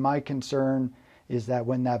 and my concern is that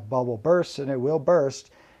when that bubble bursts, and it will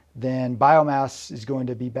burst, then biomass is going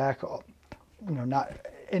to be back, not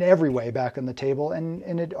in every way back on the table.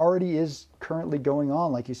 And it already is currently going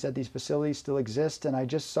on. Like you said, these facilities still exist. And I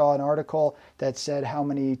just saw an article that said how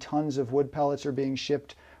many tons of wood pellets are being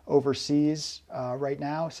shipped overseas right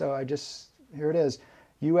now. So here it is.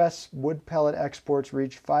 U.S. wood pellet exports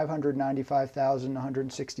reached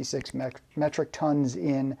 595,166 metric tons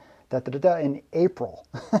in April,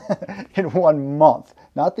 in 1 month,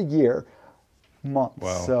 not the year, month.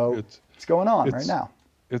 Wow. So it's going on right now.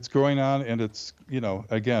 It's going on, and it's,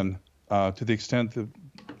 again, to the extent that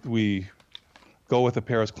we go with the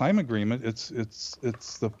Paris Climate Agreement,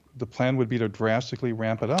 the plan would be to drastically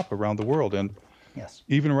ramp it up around the world. And yes,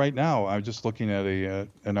 even right now, I'm just looking at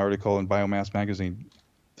an article in Biomass Magazine,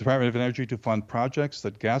 Department of Energy to fund projects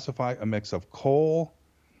that gasify a mix of coal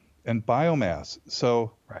and biomass.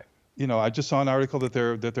 So. Right. I just saw an article that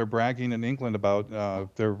they're bragging in England about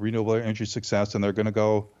their renewable energy success, and they're going to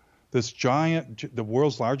go this giant, the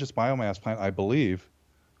world's largest biomass plant, I believe.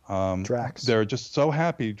 Drax. They're just so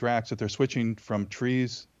happy, Drax, that they're switching from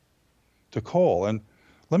trees to coal. And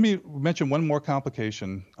let me mention one more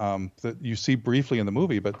complication that you see briefly in the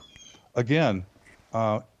movie. But again,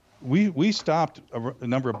 we stopped a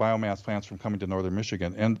number of biomass plants from coming to northern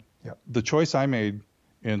Michigan, and the choice I made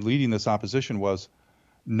in leading this opposition was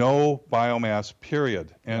no biomass,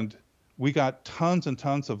 period. And we got tons and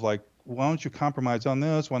tons of why don't you compromise on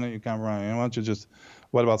this? Why don't you compromise? Why don't you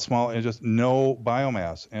what about small? And just no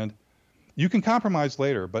biomass. And you can compromise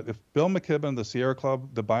later, but if Bill McKibben, the Sierra Club,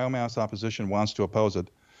 the biomass opposition wants to oppose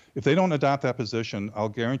it, if they don't adopt that position, I'll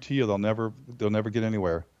guarantee you they'll never get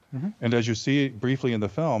anywhere. Mm-hmm. And as you see briefly in the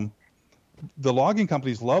film, the logging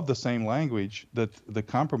companies love the same language that the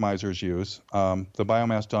compromisers use, the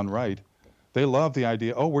biomass done right. They love the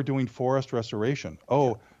idea, we're doing forest restoration.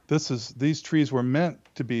 These trees were meant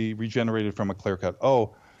to be regenerated from a clear cut.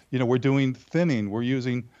 We're doing thinning. We're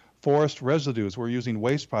using forest residues. We're using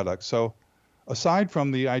waste products. So aside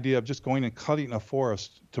from the idea of just going and cutting a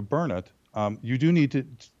forest to burn it, you do need to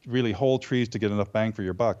really hold trees to get enough bang for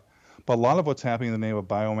your buck. But a lot of what's happening in the name of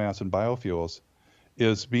biomass and biofuels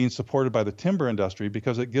is being supported by the timber industry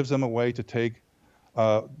because it gives them a way to take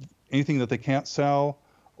anything that they can't sell,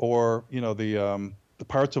 or the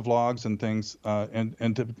parts of logs and things,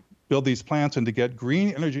 and to build these plants and to get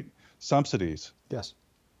green energy subsidies. Yes.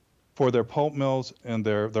 For their pulp mills and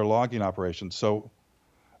their logging operations. So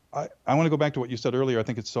I want to go back to what you said earlier. I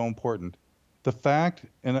think it's so important. The fact,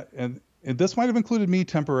 and this might have included me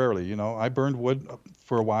temporarily. I burned wood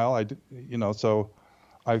for a while. So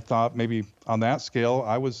I thought maybe on that scale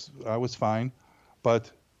I was fine. But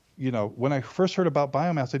when I first heard about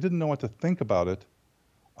biomass, I didn't know what to think about it.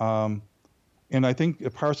 And I think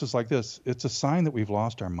it parses like this: it's a sign that we've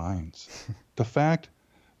lost our minds. The fact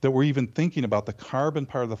that we're even thinking about the carbon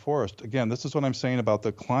part of the forest. Again, this is what I'm saying about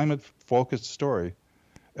the climate-focused story.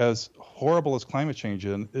 As horrible as climate change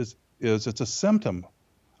is, it's a symptom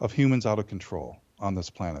of humans out of control on this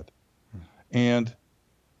planet. And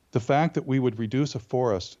the fact that we would reduce a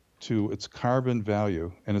forest to its carbon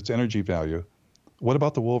value and its energy value, what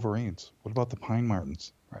about the wolverines? What about the pine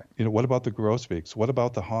martens? Right. What about the grosbeaks? What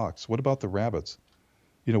about the hawks? What about the rabbits?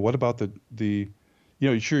 What about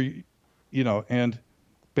and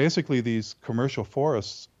basically these commercial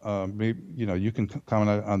forests, you can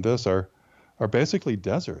comment on this, are basically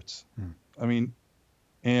deserts. I mean,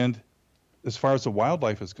 and as far as the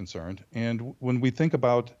wildlife is concerned, and when we think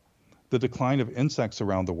about the decline of insects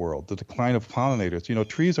around the world, the decline of pollinators,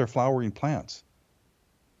 trees are flowering plants.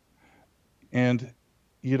 And,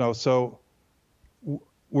 so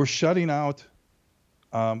we're shutting out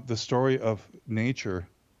the story of nature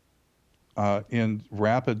in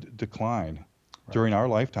rapid decline during our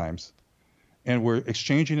lifetimes, and we're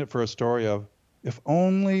exchanging it for a story of, if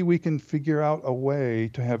only we can figure out a way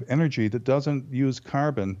to have energy that doesn't use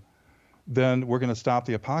carbon, then we're going to stop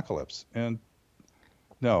the apocalypse. And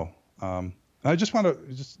no, I just want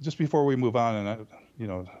to just before we move on,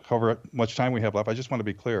 and however much time we have left, I just want to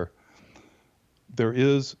be clear: there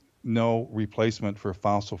is no replacement for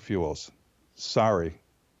fossil fuels. Sorry,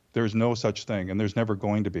 there's no such thing, and there's never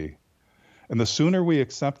going to be. And the sooner we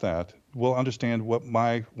accept that, we'll understand what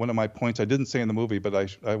one of my points I didn't say in the movie, but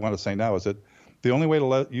I want to say now, is that the only way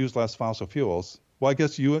to use less fossil fuels, well, I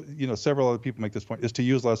guess several other people make this point, is to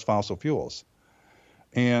use less fossil fuels.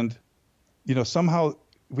 And somehow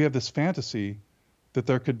we have this fantasy that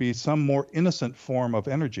there could be some more innocent form of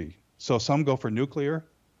energy. So some go for nuclear,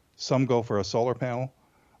 some go for a solar panel,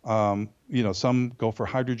 some go for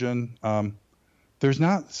hydrogen. There's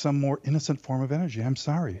not some more innocent form of energy. I'm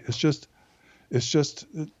sorry. It's just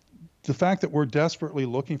the fact that we're desperately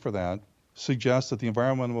looking for that suggests that the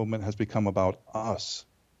environmental movement has become about us.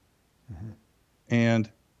 Mm-hmm. And,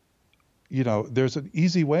 there's an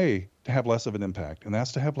easy way to have less of an impact, and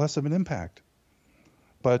that's to have less of an impact.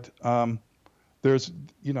 But there's,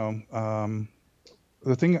 the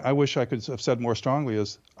thing I wish I could have said more strongly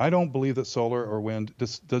is, I don't believe that solar or wind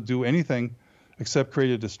do anything except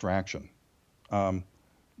create a distraction, and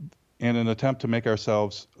an attempt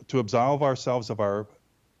to absolve ourselves of our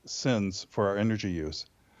sins for our energy use.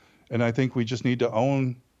 And I think we just need to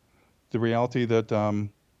own the reality that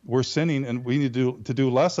we're sinning, and we need to do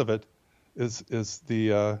less of it.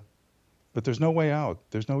 But there's no way out.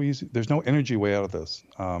 There's no energy way out of this.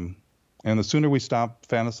 And the sooner we stop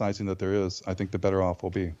fantasizing that there is, I think the better off we'll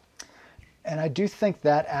be. And I do think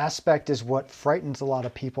that aspect is what frightens a lot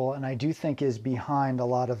of people, and I do think is behind a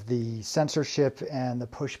lot of the censorship and the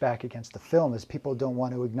pushback against the film, is people don't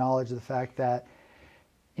want to acknowledge the fact that,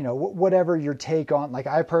 whatever your take on, like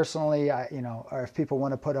I personally, or if people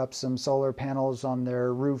want to put up some solar panels on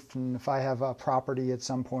their roof, and if I have a property at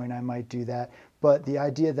some point, I might do that. But the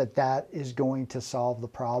idea that is going to solve the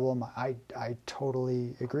problem, I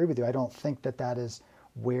totally agree with you. I don't think that is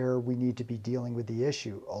where we need to be dealing with the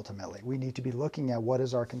issue ultimately. We need to be looking at what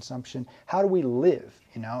is our consumption, how do we live,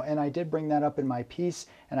 and I did bring that up in my piece,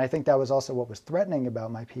 and I think that was also what was threatening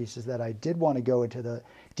about my piece, is that I did want to go into the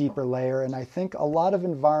deeper layer. And I think a lot of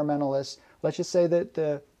environmentalists, let's just say that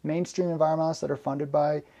the mainstream environmentalists that are funded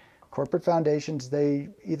by corporate foundations, they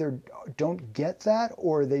either don't get that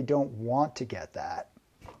or they don't want to get that.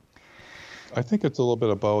 I think it's a little bit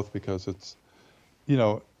of both, because it's,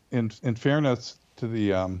 in fairness to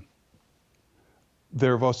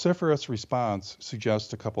their vociferous response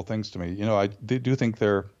suggests a couple things to me. I do think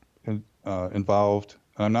they're involved,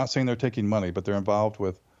 and I'm not saying they're taking money, but they're involved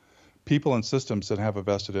with people and systems that have a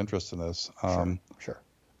vested interest in this. Sure.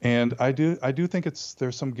 And I do think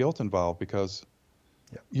there's some guilt involved, because,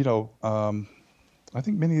 I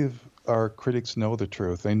think many of our critics know the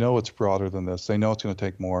truth. They know it's broader than this. They know it's going to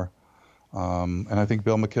take more. And I think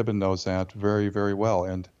Bill McKibben knows that very, very well.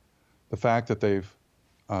 And the fact that they've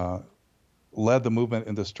led the movement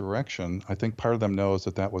in this direction, I think part of them knows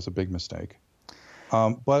that that was a big mistake.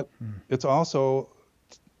 But it's also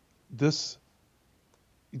this,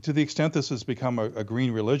 to the extent this has become a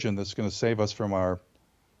green religion that's going to save us from our,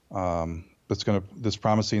 that's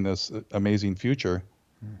promising this amazing future,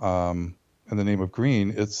 in the name of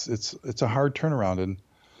green, it's a hard turnaround. And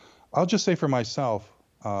I'll just say for myself,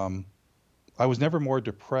 I was never more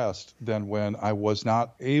depressed than when I was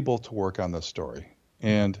not able to work on this story.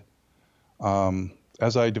 And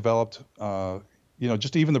as I developed,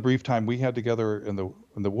 just even the brief time we had together in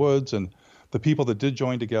the woods, and the people that did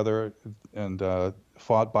join together and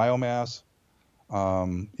fought biomass,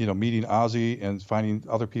 meeting Ozzy and finding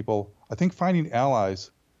other people, I think finding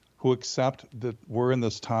allies who accept that we're in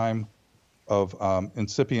this time of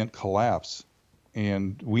incipient collapse,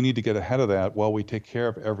 and we need to get ahead of that while we take care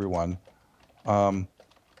of everyone.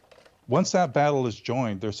 Once that battle is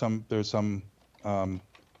joined, the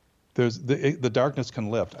darkness can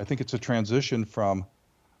lift. I think it's a transition from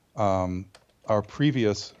our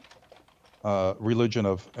previous religion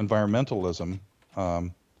of environmentalism.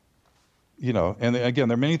 And again,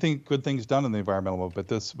 there are many good things done in the environmental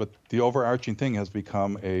movement, but the overarching thing has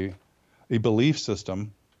become a belief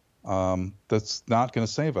system that's not going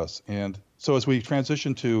to save us. And so as we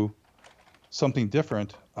transition to something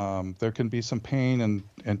different, there can be some pain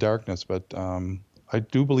and darkness, but I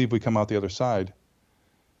do believe we come out the other side.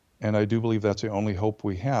 And I do believe that's the only hope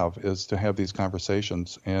we have, is to have these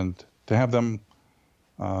conversations and to have them.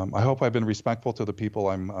 I hope I've been respectful to the people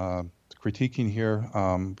I'm critiquing here,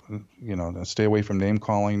 stay away from name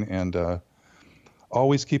calling, and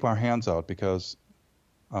always keep our hands out, because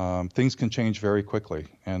things can change very quickly.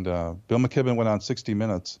 And Bill McKibben went on 60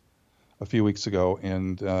 Minutes a few weeks ago,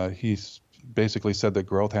 and he basically said that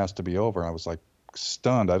growth has to be over. I was like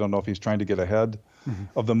stunned. I don't know if he's trying to get ahead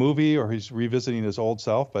of the movie or he's revisiting his old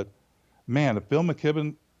self, but man, if Bill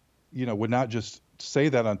McKibben, would not just say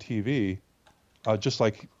that on TV, just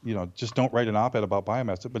don't write an op-ed about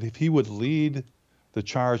biomass, but if he would lead the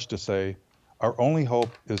charge to say, our only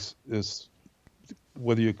hope is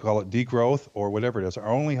whether you call it degrowth or whatever it is, our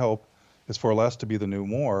only hope is for less to be the new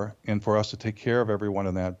more, and for us to take care of everyone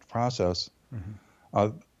in that process.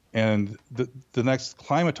 And the next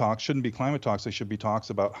climate talks shouldn't be climate talks. They should be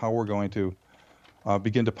talks about how we're going to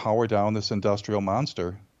begin to power down this industrial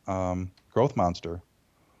monster, growth monster.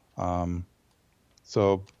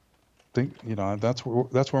 So think, that's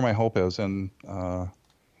where my hope is. And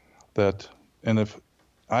if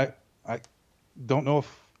I don't know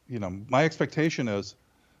if, my expectation is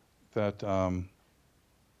that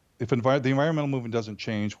if the environmental movement doesn't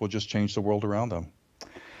change, we'll just change the world around them.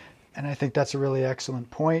 And I think that's a really excellent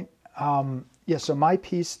point. So my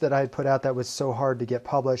piece that I had put out that was so hard to get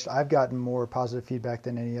published, I've gotten more positive feedback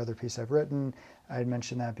than any other piece I've written. I had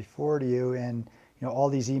mentioned that before to you, and all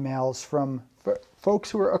these emails from folks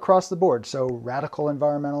who are across the board. So radical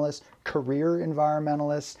environmentalists, career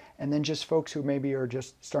environmentalists, and then just folks who maybe are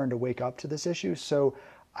just starting to wake up to this issue. So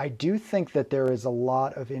I do think that there is a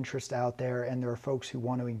lot of interest out there, and there are folks who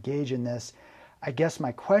want to engage in this. I guess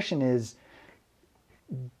my question is,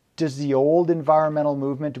 does the old environmental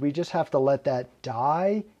movement, do we just have to let that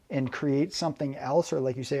die and create something else? Or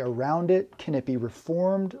like you say, around it, can it be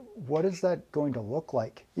reformed? What is that going to look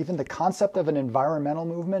like? Even the concept of an environmental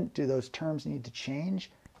movement, do those terms need to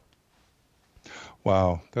change?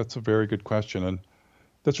 Wow, that's a very good question. And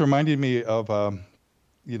that's reminding me of,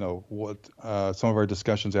 what some of our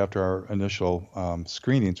discussions after our initial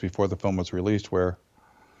screenings before the film was released, where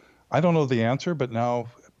I don't know the answer, but now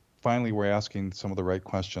finally we're asking some of the right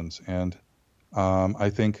questions. And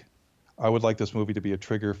I think I would like this movie to be a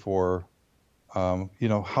trigger for, how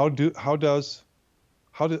does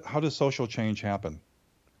social change happen?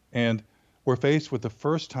 And we're faced with the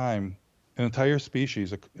first time an entire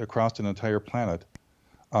species across an entire planet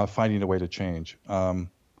finding a way to change.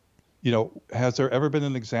 Has there ever been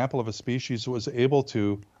an example of a species that was able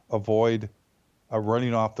to avoid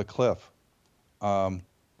running off the cliff of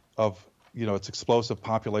its explosive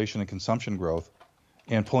population and consumption growth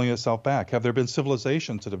and pulling itself back? Have there been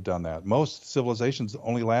civilizations that have done that? Most civilizations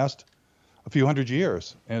only last a few hundred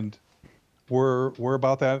years, and we're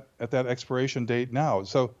about that at that expiration date now.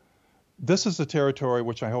 So this is the territory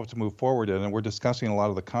which I hope to move forward in, and we're discussing a lot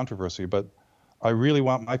of the controversy, but I really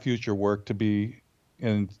want my future work to be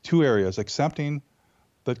in two areas: accepting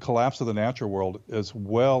the collapse of the natural world is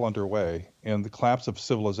well underway, and the collapse of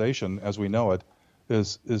civilization as we know it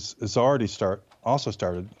is already started,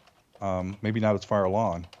 maybe not as far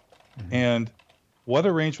along. And what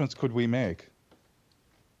arrangements could we make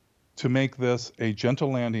to make this a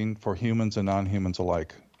gentle landing for humans and non-humans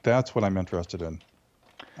alike? That's what I'm interested in.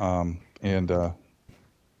 And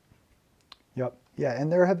Yep. Yeah,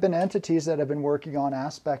 and there have been entities that have been working on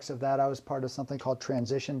aspects of that. I was part of something called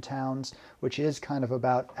Transition Towns, which is kind of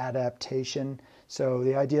about adaptation. So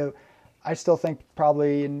the idea, I still think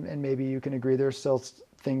probably, and maybe you can agree, there's still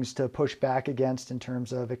things to push back against in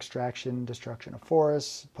terms of extraction, destruction of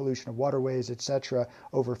forests, pollution of waterways, etc.,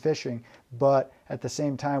 overfishing. But at the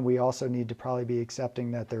same time, we also need to probably be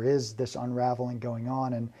accepting that there is this unraveling going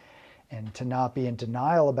on, and to not be in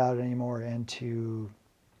denial about it anymore, and to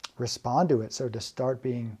respond to it. So to start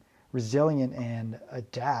being resilient and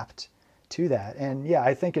adapt to that. And yeah,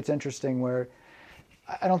 I think it's interesting where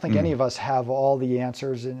I don't think any of us have all the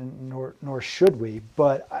answers, and nor should we.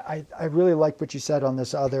 But I really like what you said on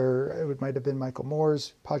this other, it might have been Michael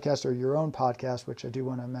Moore's podcast or your own podcast, which I do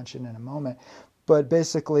want to mention in a moment. But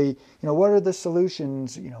basically, what are the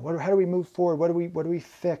solutions? How do we move forward? What do we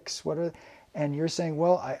fix? And you're saying,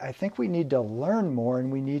 well, I think we need to learn more,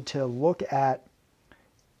 and we need to look at,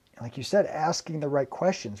 like you said, asking the right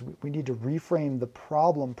questions. We need to reframe the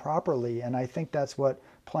problem properly. And I think that's what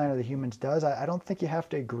Planet of the Humans does. I don't think you have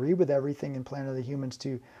to agree with everything in Planet of the Humans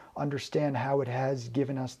to understand how it has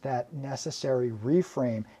given us that necessary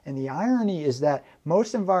reframe. And the irony is that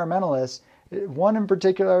most environmentalists, one in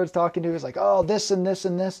particular I was talking to, is like, oh, this and this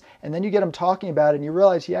and this. And then you get him talking about it and you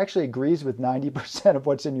realize he actually agrees with 90% of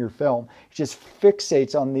what's in your film. He just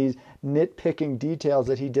fixates on these nitpicking details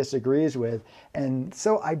that he disagrees with. And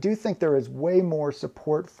so I do think there is way more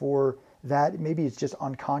support for that. Maybe it's just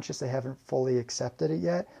unconscious. They haven't fully accepted it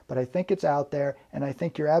yet, but I think it's out there. And I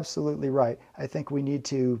think you're absolutely right. I think we need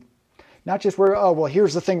to not just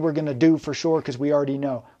here's the thing we're going to do for sure because we already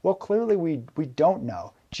know. Well, clearly we don't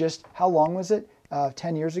know. Just how long was it?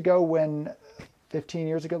 10 years ago 15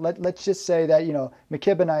 years ago? Let's just say that,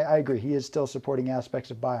 McKibben, I agree, he is still supporting aspects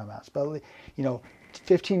of biomass. But,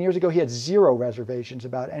 15 years ago, he had zero reservations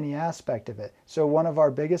about any aspect of it. So one of our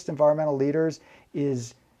biggest environmental leaders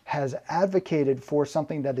has advocated for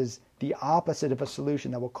something that is the opposite of a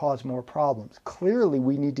solution that will cause more problems. Clearly,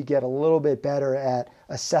 we need to get a little bit better at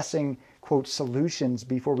assessing, quote, solutions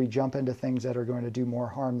before we jump into things that are going to do more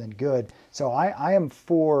harm than good. So I am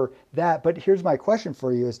for that. But here's my question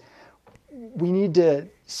for you is, we need to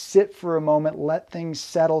sit for a moment, let things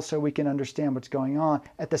settle so we can understand what's going on.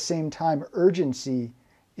 At the same time, urgency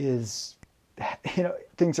is,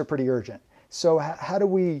 things are pretty urgent. So how do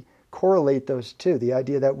we correlate those two? The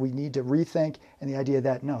idea that we need to rethink and the idea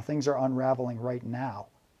that, no, things are unraveling right now.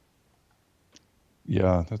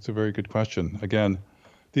 Yeah, that's a very good question. Again,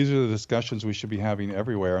 these are the discussions we should be having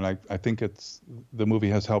everywhere. And I think the movie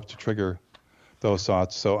has helped to trigger those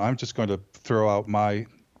thoughts. So I'm just going to throw out my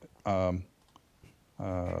point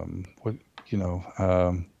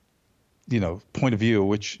of view,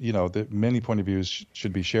 which, many point of views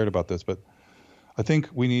should be shared about this, but I think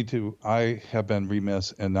I have been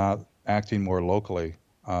remiss in not acting more locally.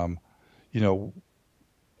 Right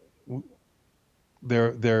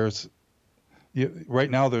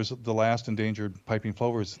now there's the last endangered piping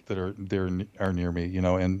plovers that are near me,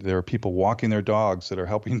 and there are people walking their dogs that are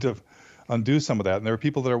helping to undo some of that. And there are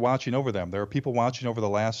people that are watching over them. There are people watching over the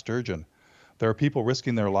last sturgeon. There are people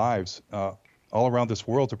risking their lives all around this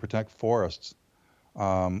world to protect forests.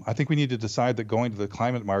 I think we need to decide that going to the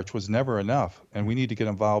climate march was never enough, and we need to get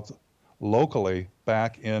involved locally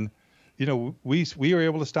back in, we were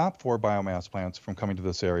able to stop 4 biomass plants from coming to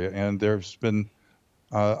this area, and there's been,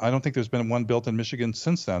 I don't think there's been one built in Michigan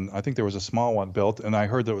since then. I think there was a small one built, and I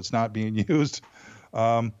heard that it's not being used.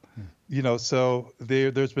 So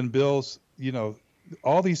there's been bills,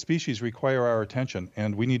 all these species require our attention,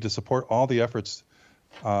 and we need to support all the efforts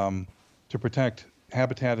to protect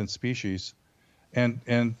habitat and species.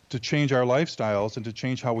 And to change our lifestyles and to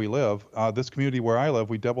change how we live. This community where I live,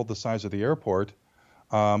 we doubled the size of the airport.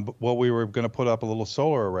 We were going to put up a little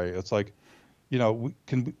solar array. It's like, we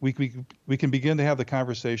can begin to have the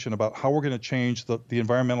conversation about how we're going to change the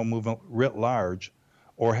environmental movement writ large,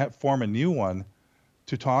 or form a new one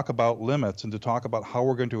to talk about limits and to talk about how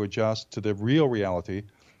we're going to adjust to the real reality.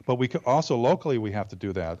 But we could also locally, we have to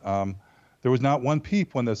do that. There was not one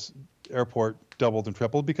peep when this airport doubled and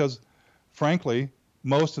tripled because, frankly,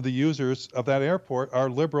 most of the users of that airport are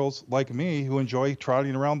liberals like me who enjoy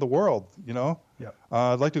trotting around the world. Yep.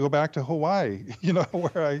 I'd like to go back to Hawaii.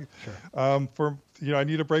 Where I, sure. I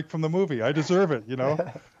need a break from the movie. I deserve it.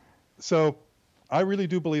 So, I really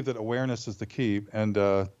do believe that awareness is the key, and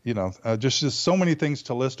just so many things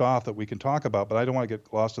to list off that we can talk about. But I don't want to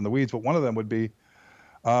get lost in the weeds. But one of them would be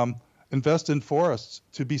invest in forests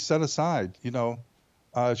to be set aside.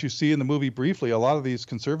 As you see in the movie briefly, a lot of these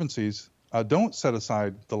conservancies don't set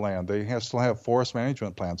aside the land. They still have forest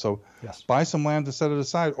management plans. So Yes. buy some land to set it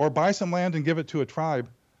aside, or buy some land and give it to a tribe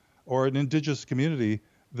or an indigenous community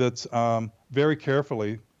that's very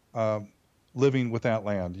carefully living with that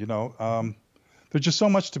land. There's just so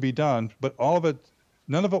much to be done, but all of it,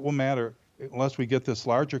 none of it will matter unless we get this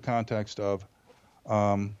larger context of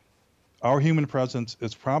our human presence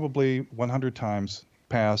is probably 100 times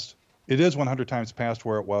past. It is 100 times past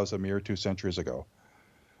where it was a mere 2 centuries ago.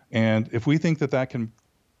 And if we think that can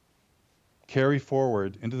carry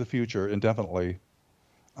forward into the future indefinitely,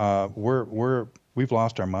 we've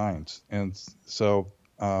lost our minds. And so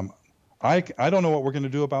I don't know what we're going to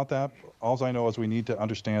do about that. All I know is we need to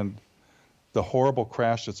understand the horrible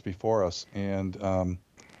crash that's before us and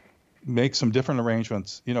make some different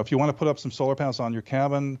arrangements. If you want to put up some solar panels on your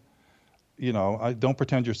cabin, I don't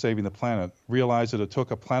pretend you're saving the planet. Realize that it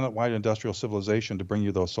took a planet-wide industrial civilization to bring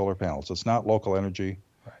you those solar panels. It's not local energy.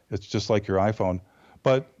 Right. It's just like your iPhone.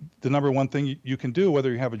 But the number one thing you can do,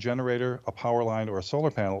 whether you have a generator, a power line, or a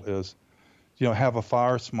solar panel, is, have a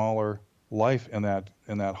far smaller life in that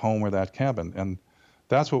home or that cabin. And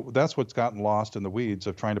that's what's gotten lost in the weeds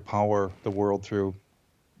of trying to power the world through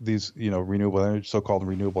these, renewable energy, so-called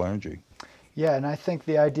renewable energy. Yeah, and I think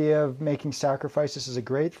the idea of making sacrifices is a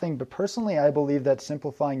great thing, but personally I believe that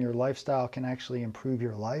simplifying your lifestyle can actually improve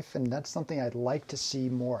your life, and that's something I'd like to see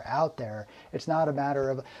more out there. It's not a matter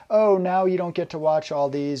of, now you don't get to watch all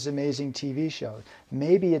these amazing TV shows.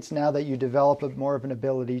 Maybe it's now that you develop more of an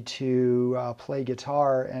ability to play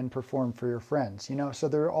guitar and perform for your friends. So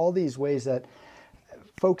there are all these ways that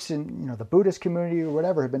folks in the Buddhist community or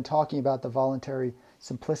whatever have been talking about the voluntary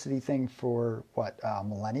simplicity thing for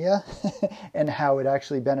millennia and how it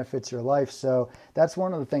actually benefits your life. So that's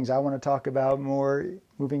one of the things I want to talk about more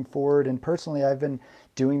moving forward. And personally, I've been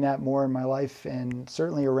doing that more in my life, and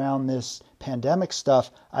certainly around this pandemic stuff,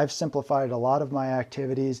 I've simplified a lot of my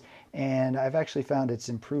activities, and I've actually found it's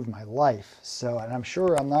improved my life. So, and I'm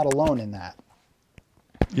sure I'm not alone in that.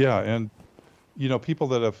 Yeah. And, people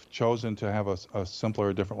that have chosen to have a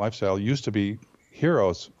simpler, different lifestyle used to be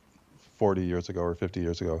heroes 40 years ago or 50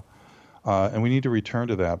 years ago. And we need to return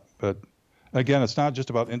to that. But again, it's not just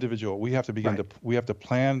about individual. We have to we have to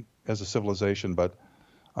plan as a civilization, but,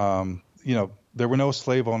 there were no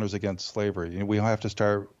slave owners against slavery. We have to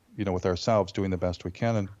start, with ourselves doing the best we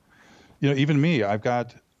can. And, even me, I've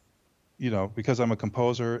got, because I'm a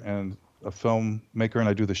composer and a filmmaker and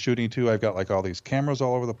I do the shooting too, I've got like all these cameras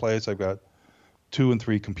all over the place. I've got 2 and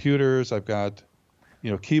 3 computers. I've got,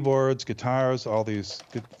 keyboards, guitars, all these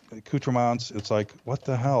accoutrements. It's like, what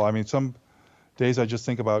the hell? I mean, some days I just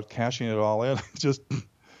think about cashing it all in. Just,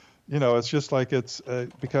 it's just like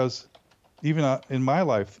because even in my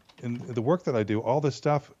life, in the work that I do, all this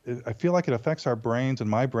stuff, I feel like it affects our brains and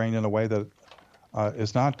my brain in a way that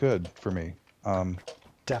is not good for me.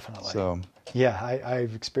 Definitely. So. Yeah,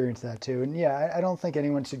 I've experienced that too. And yeah, I don't think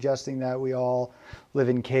anyone's suggesting that we all live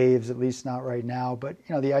in caves, at least not right now. But,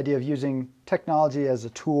 the idea of using technology as a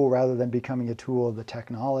tool rather than becoming a tool of the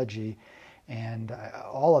technology and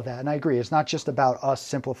all of that. And I agree, it's not just about us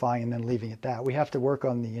simplifying and then leaving it that. We have to work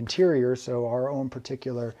on the interior, so our own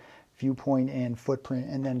particular viewpoint and footprint,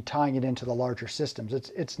 and then tying it into the larger systems.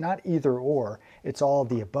 It's not either or, it's all of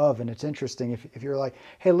the above. And it's interesting if you're like,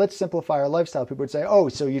 hey, let's simplify our lifestyle, people would say, oh,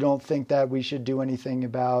 so you don't think that we should do anything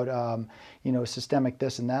about systemic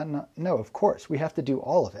this and that? No, of course we have to do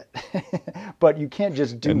all of it. But you can't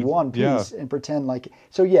just do one piece and pretend like,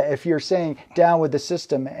 so yeah, if you're saying down with the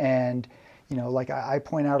system and like I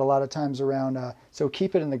point out a lot of times around, so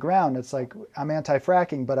keep it in the ground. It's like, I'm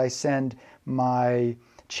anti-fracking, but I send my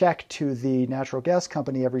check to the natural gas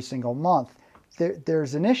company every single month.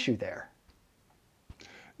 There's an issue there.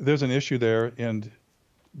 There's an issue there, and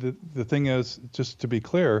the thing is, just to be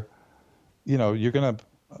clear, you're gonna,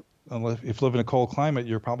 if you live in a cold climate,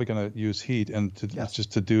 you're probably gonna use heat and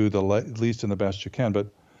just to do the least and the best you can. But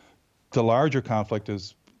the larger conflict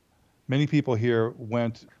is, many people here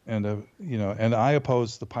went and and I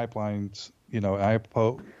oppose the pipelines. I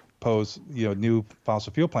oppose new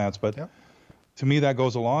fossil fuel plants, but. Yep. To me, that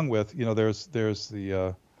goes along with, there's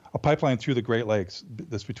a pipeline through the Great Lakes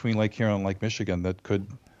that's between Lake Huron and Lake Michigan that could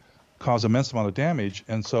cause immense amount of damage.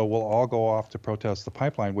 And so we'll all go off to protest the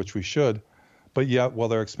pipeline, which we should. But yet, while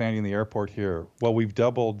they're expanding the airport here, we've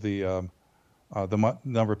doubled the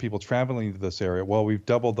number of people traveling to this area. Well, we've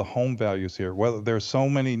doubled the home values here. Well, there's so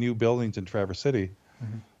many new buildings in Traverse City.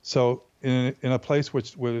 Mm-hmm. So in a place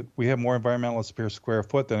where we have more environmentalists per square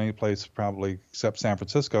foot than any place probably except San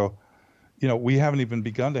Francisco, we haven't even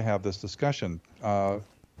begun to have this discussion. A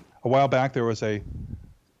while back, there was a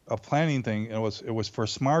planning thing, and it was for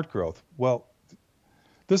smart growth. Well,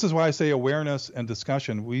 this is why I say awareness and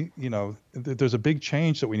discussion. There's a big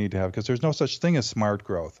change that we need to have, because there's no such thing as smart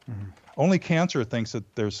growth. Only cancer thinks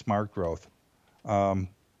that there's smart growth, that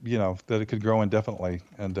it could grow indefinitely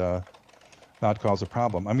and not cause a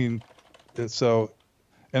problem. I mean,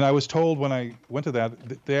 and I was told when I went to that,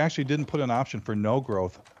 they actually didn't put an option for no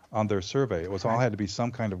growth on their survey. It was all had to be some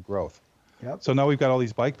kind of growth. Yep. So now we've got all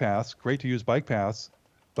these bike paths. Great to use bike paths,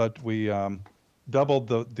 but we doubled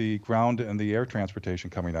the ground and the air transportation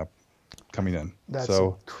coming in. That's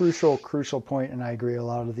a crucial point, and I agree. A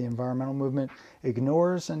lot of the environmental movement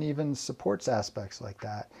ignores and even supports aspects like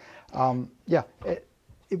that.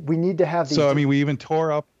 We need to have these. So I mean, we even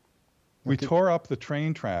tore up the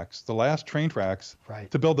train tracks, the last train tracks,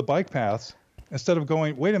 to build the bike paths. Instead of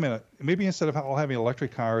going, wait a minute, maybe instead of all having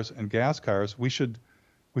electric cars and gas cars, we should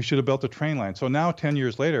have built a train line. So now, 10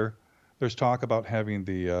 years later, there's talk about having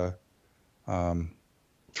the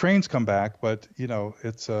trains come back, but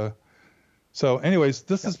it's so anyways,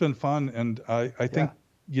 this has been fun, and I think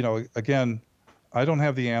again, I don't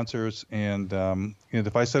have the answers, and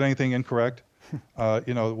if I said anything incorrect,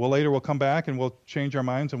 we'll come back and we'll change our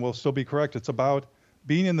minds and we'll still be correct. It's about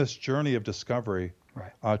being in this journey of discovery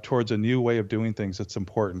towards a new way of doing things. It's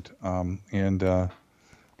important, and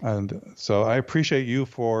so I appreciate you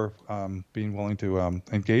for being willing to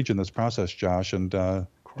engage in this process, Josh, and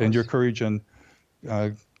your courage in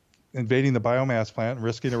invading the biomass plant and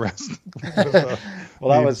risking arrest. Well,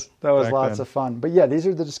 that was lots of fun. But yeah, these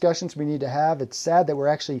are the discussions we need to have. It's sad that we're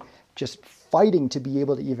actually just fighting to be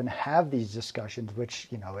able to even have these discussions, which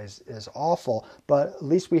is awful. But at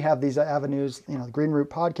least we have these avenues. The Green Root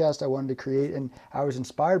podcast I wanted to create, and I was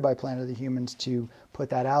inspired by Planet of the Humans to put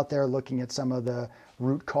that out there, looking at some of the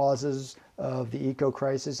root causes of the eco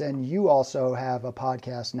crisis. And you also have a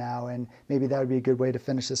podcast now, and maybe that would be a good way to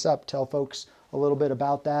finish this up. Tell folks a little bit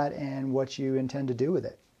about that and what you intend to do with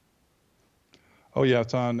it. Oh yeah,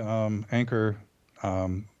 it's on Anchor,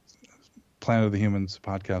 Planet of the Humans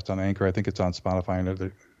podcast on Anchor. I think it's on Spotify and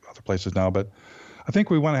other places now. But I think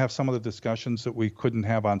we want to have some of the discussions that we couldn't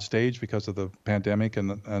have on stage because of the pandemic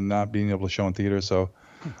and not being able to show in theater. So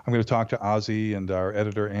I'm going to talk to Ozzy and our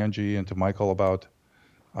editor Angie and to Michael about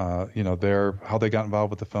how they got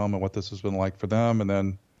involved with the film and what this has been like for them. And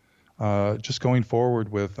then just going forward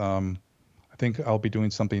with I think I'll be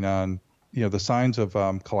doing something on the signs of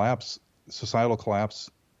collapse, societal collapse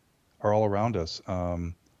are all around us.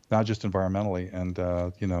 Not just environmentally, and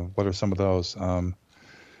what are some of those?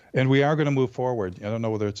 And we are going to move forward. I don't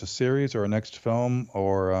know whether it's a series or a next film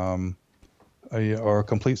or a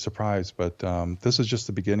complete surprise, but this is just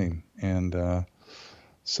the beginning. And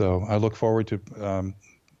so I look forward to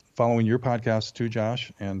following your podcast too,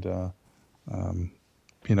 Josh, and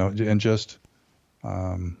and just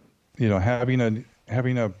having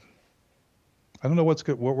a I don't know what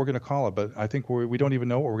we're going to call it, but I think we don't even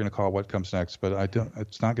know what we're going to call what comes next. But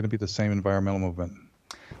it's not going to be the same environmental movement.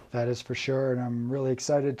 That is for sure, and I'm really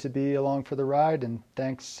excited to be along for the ride. And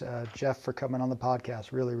thanks, Jeff, for coming on the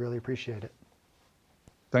podcast. Really, really appreciate it.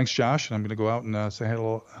 Thanks, Josh. And I'm going to go out and say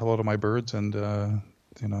hello to my birds and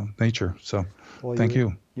nature. So, thank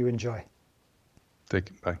you. You enjoy.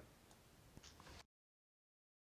 Bye.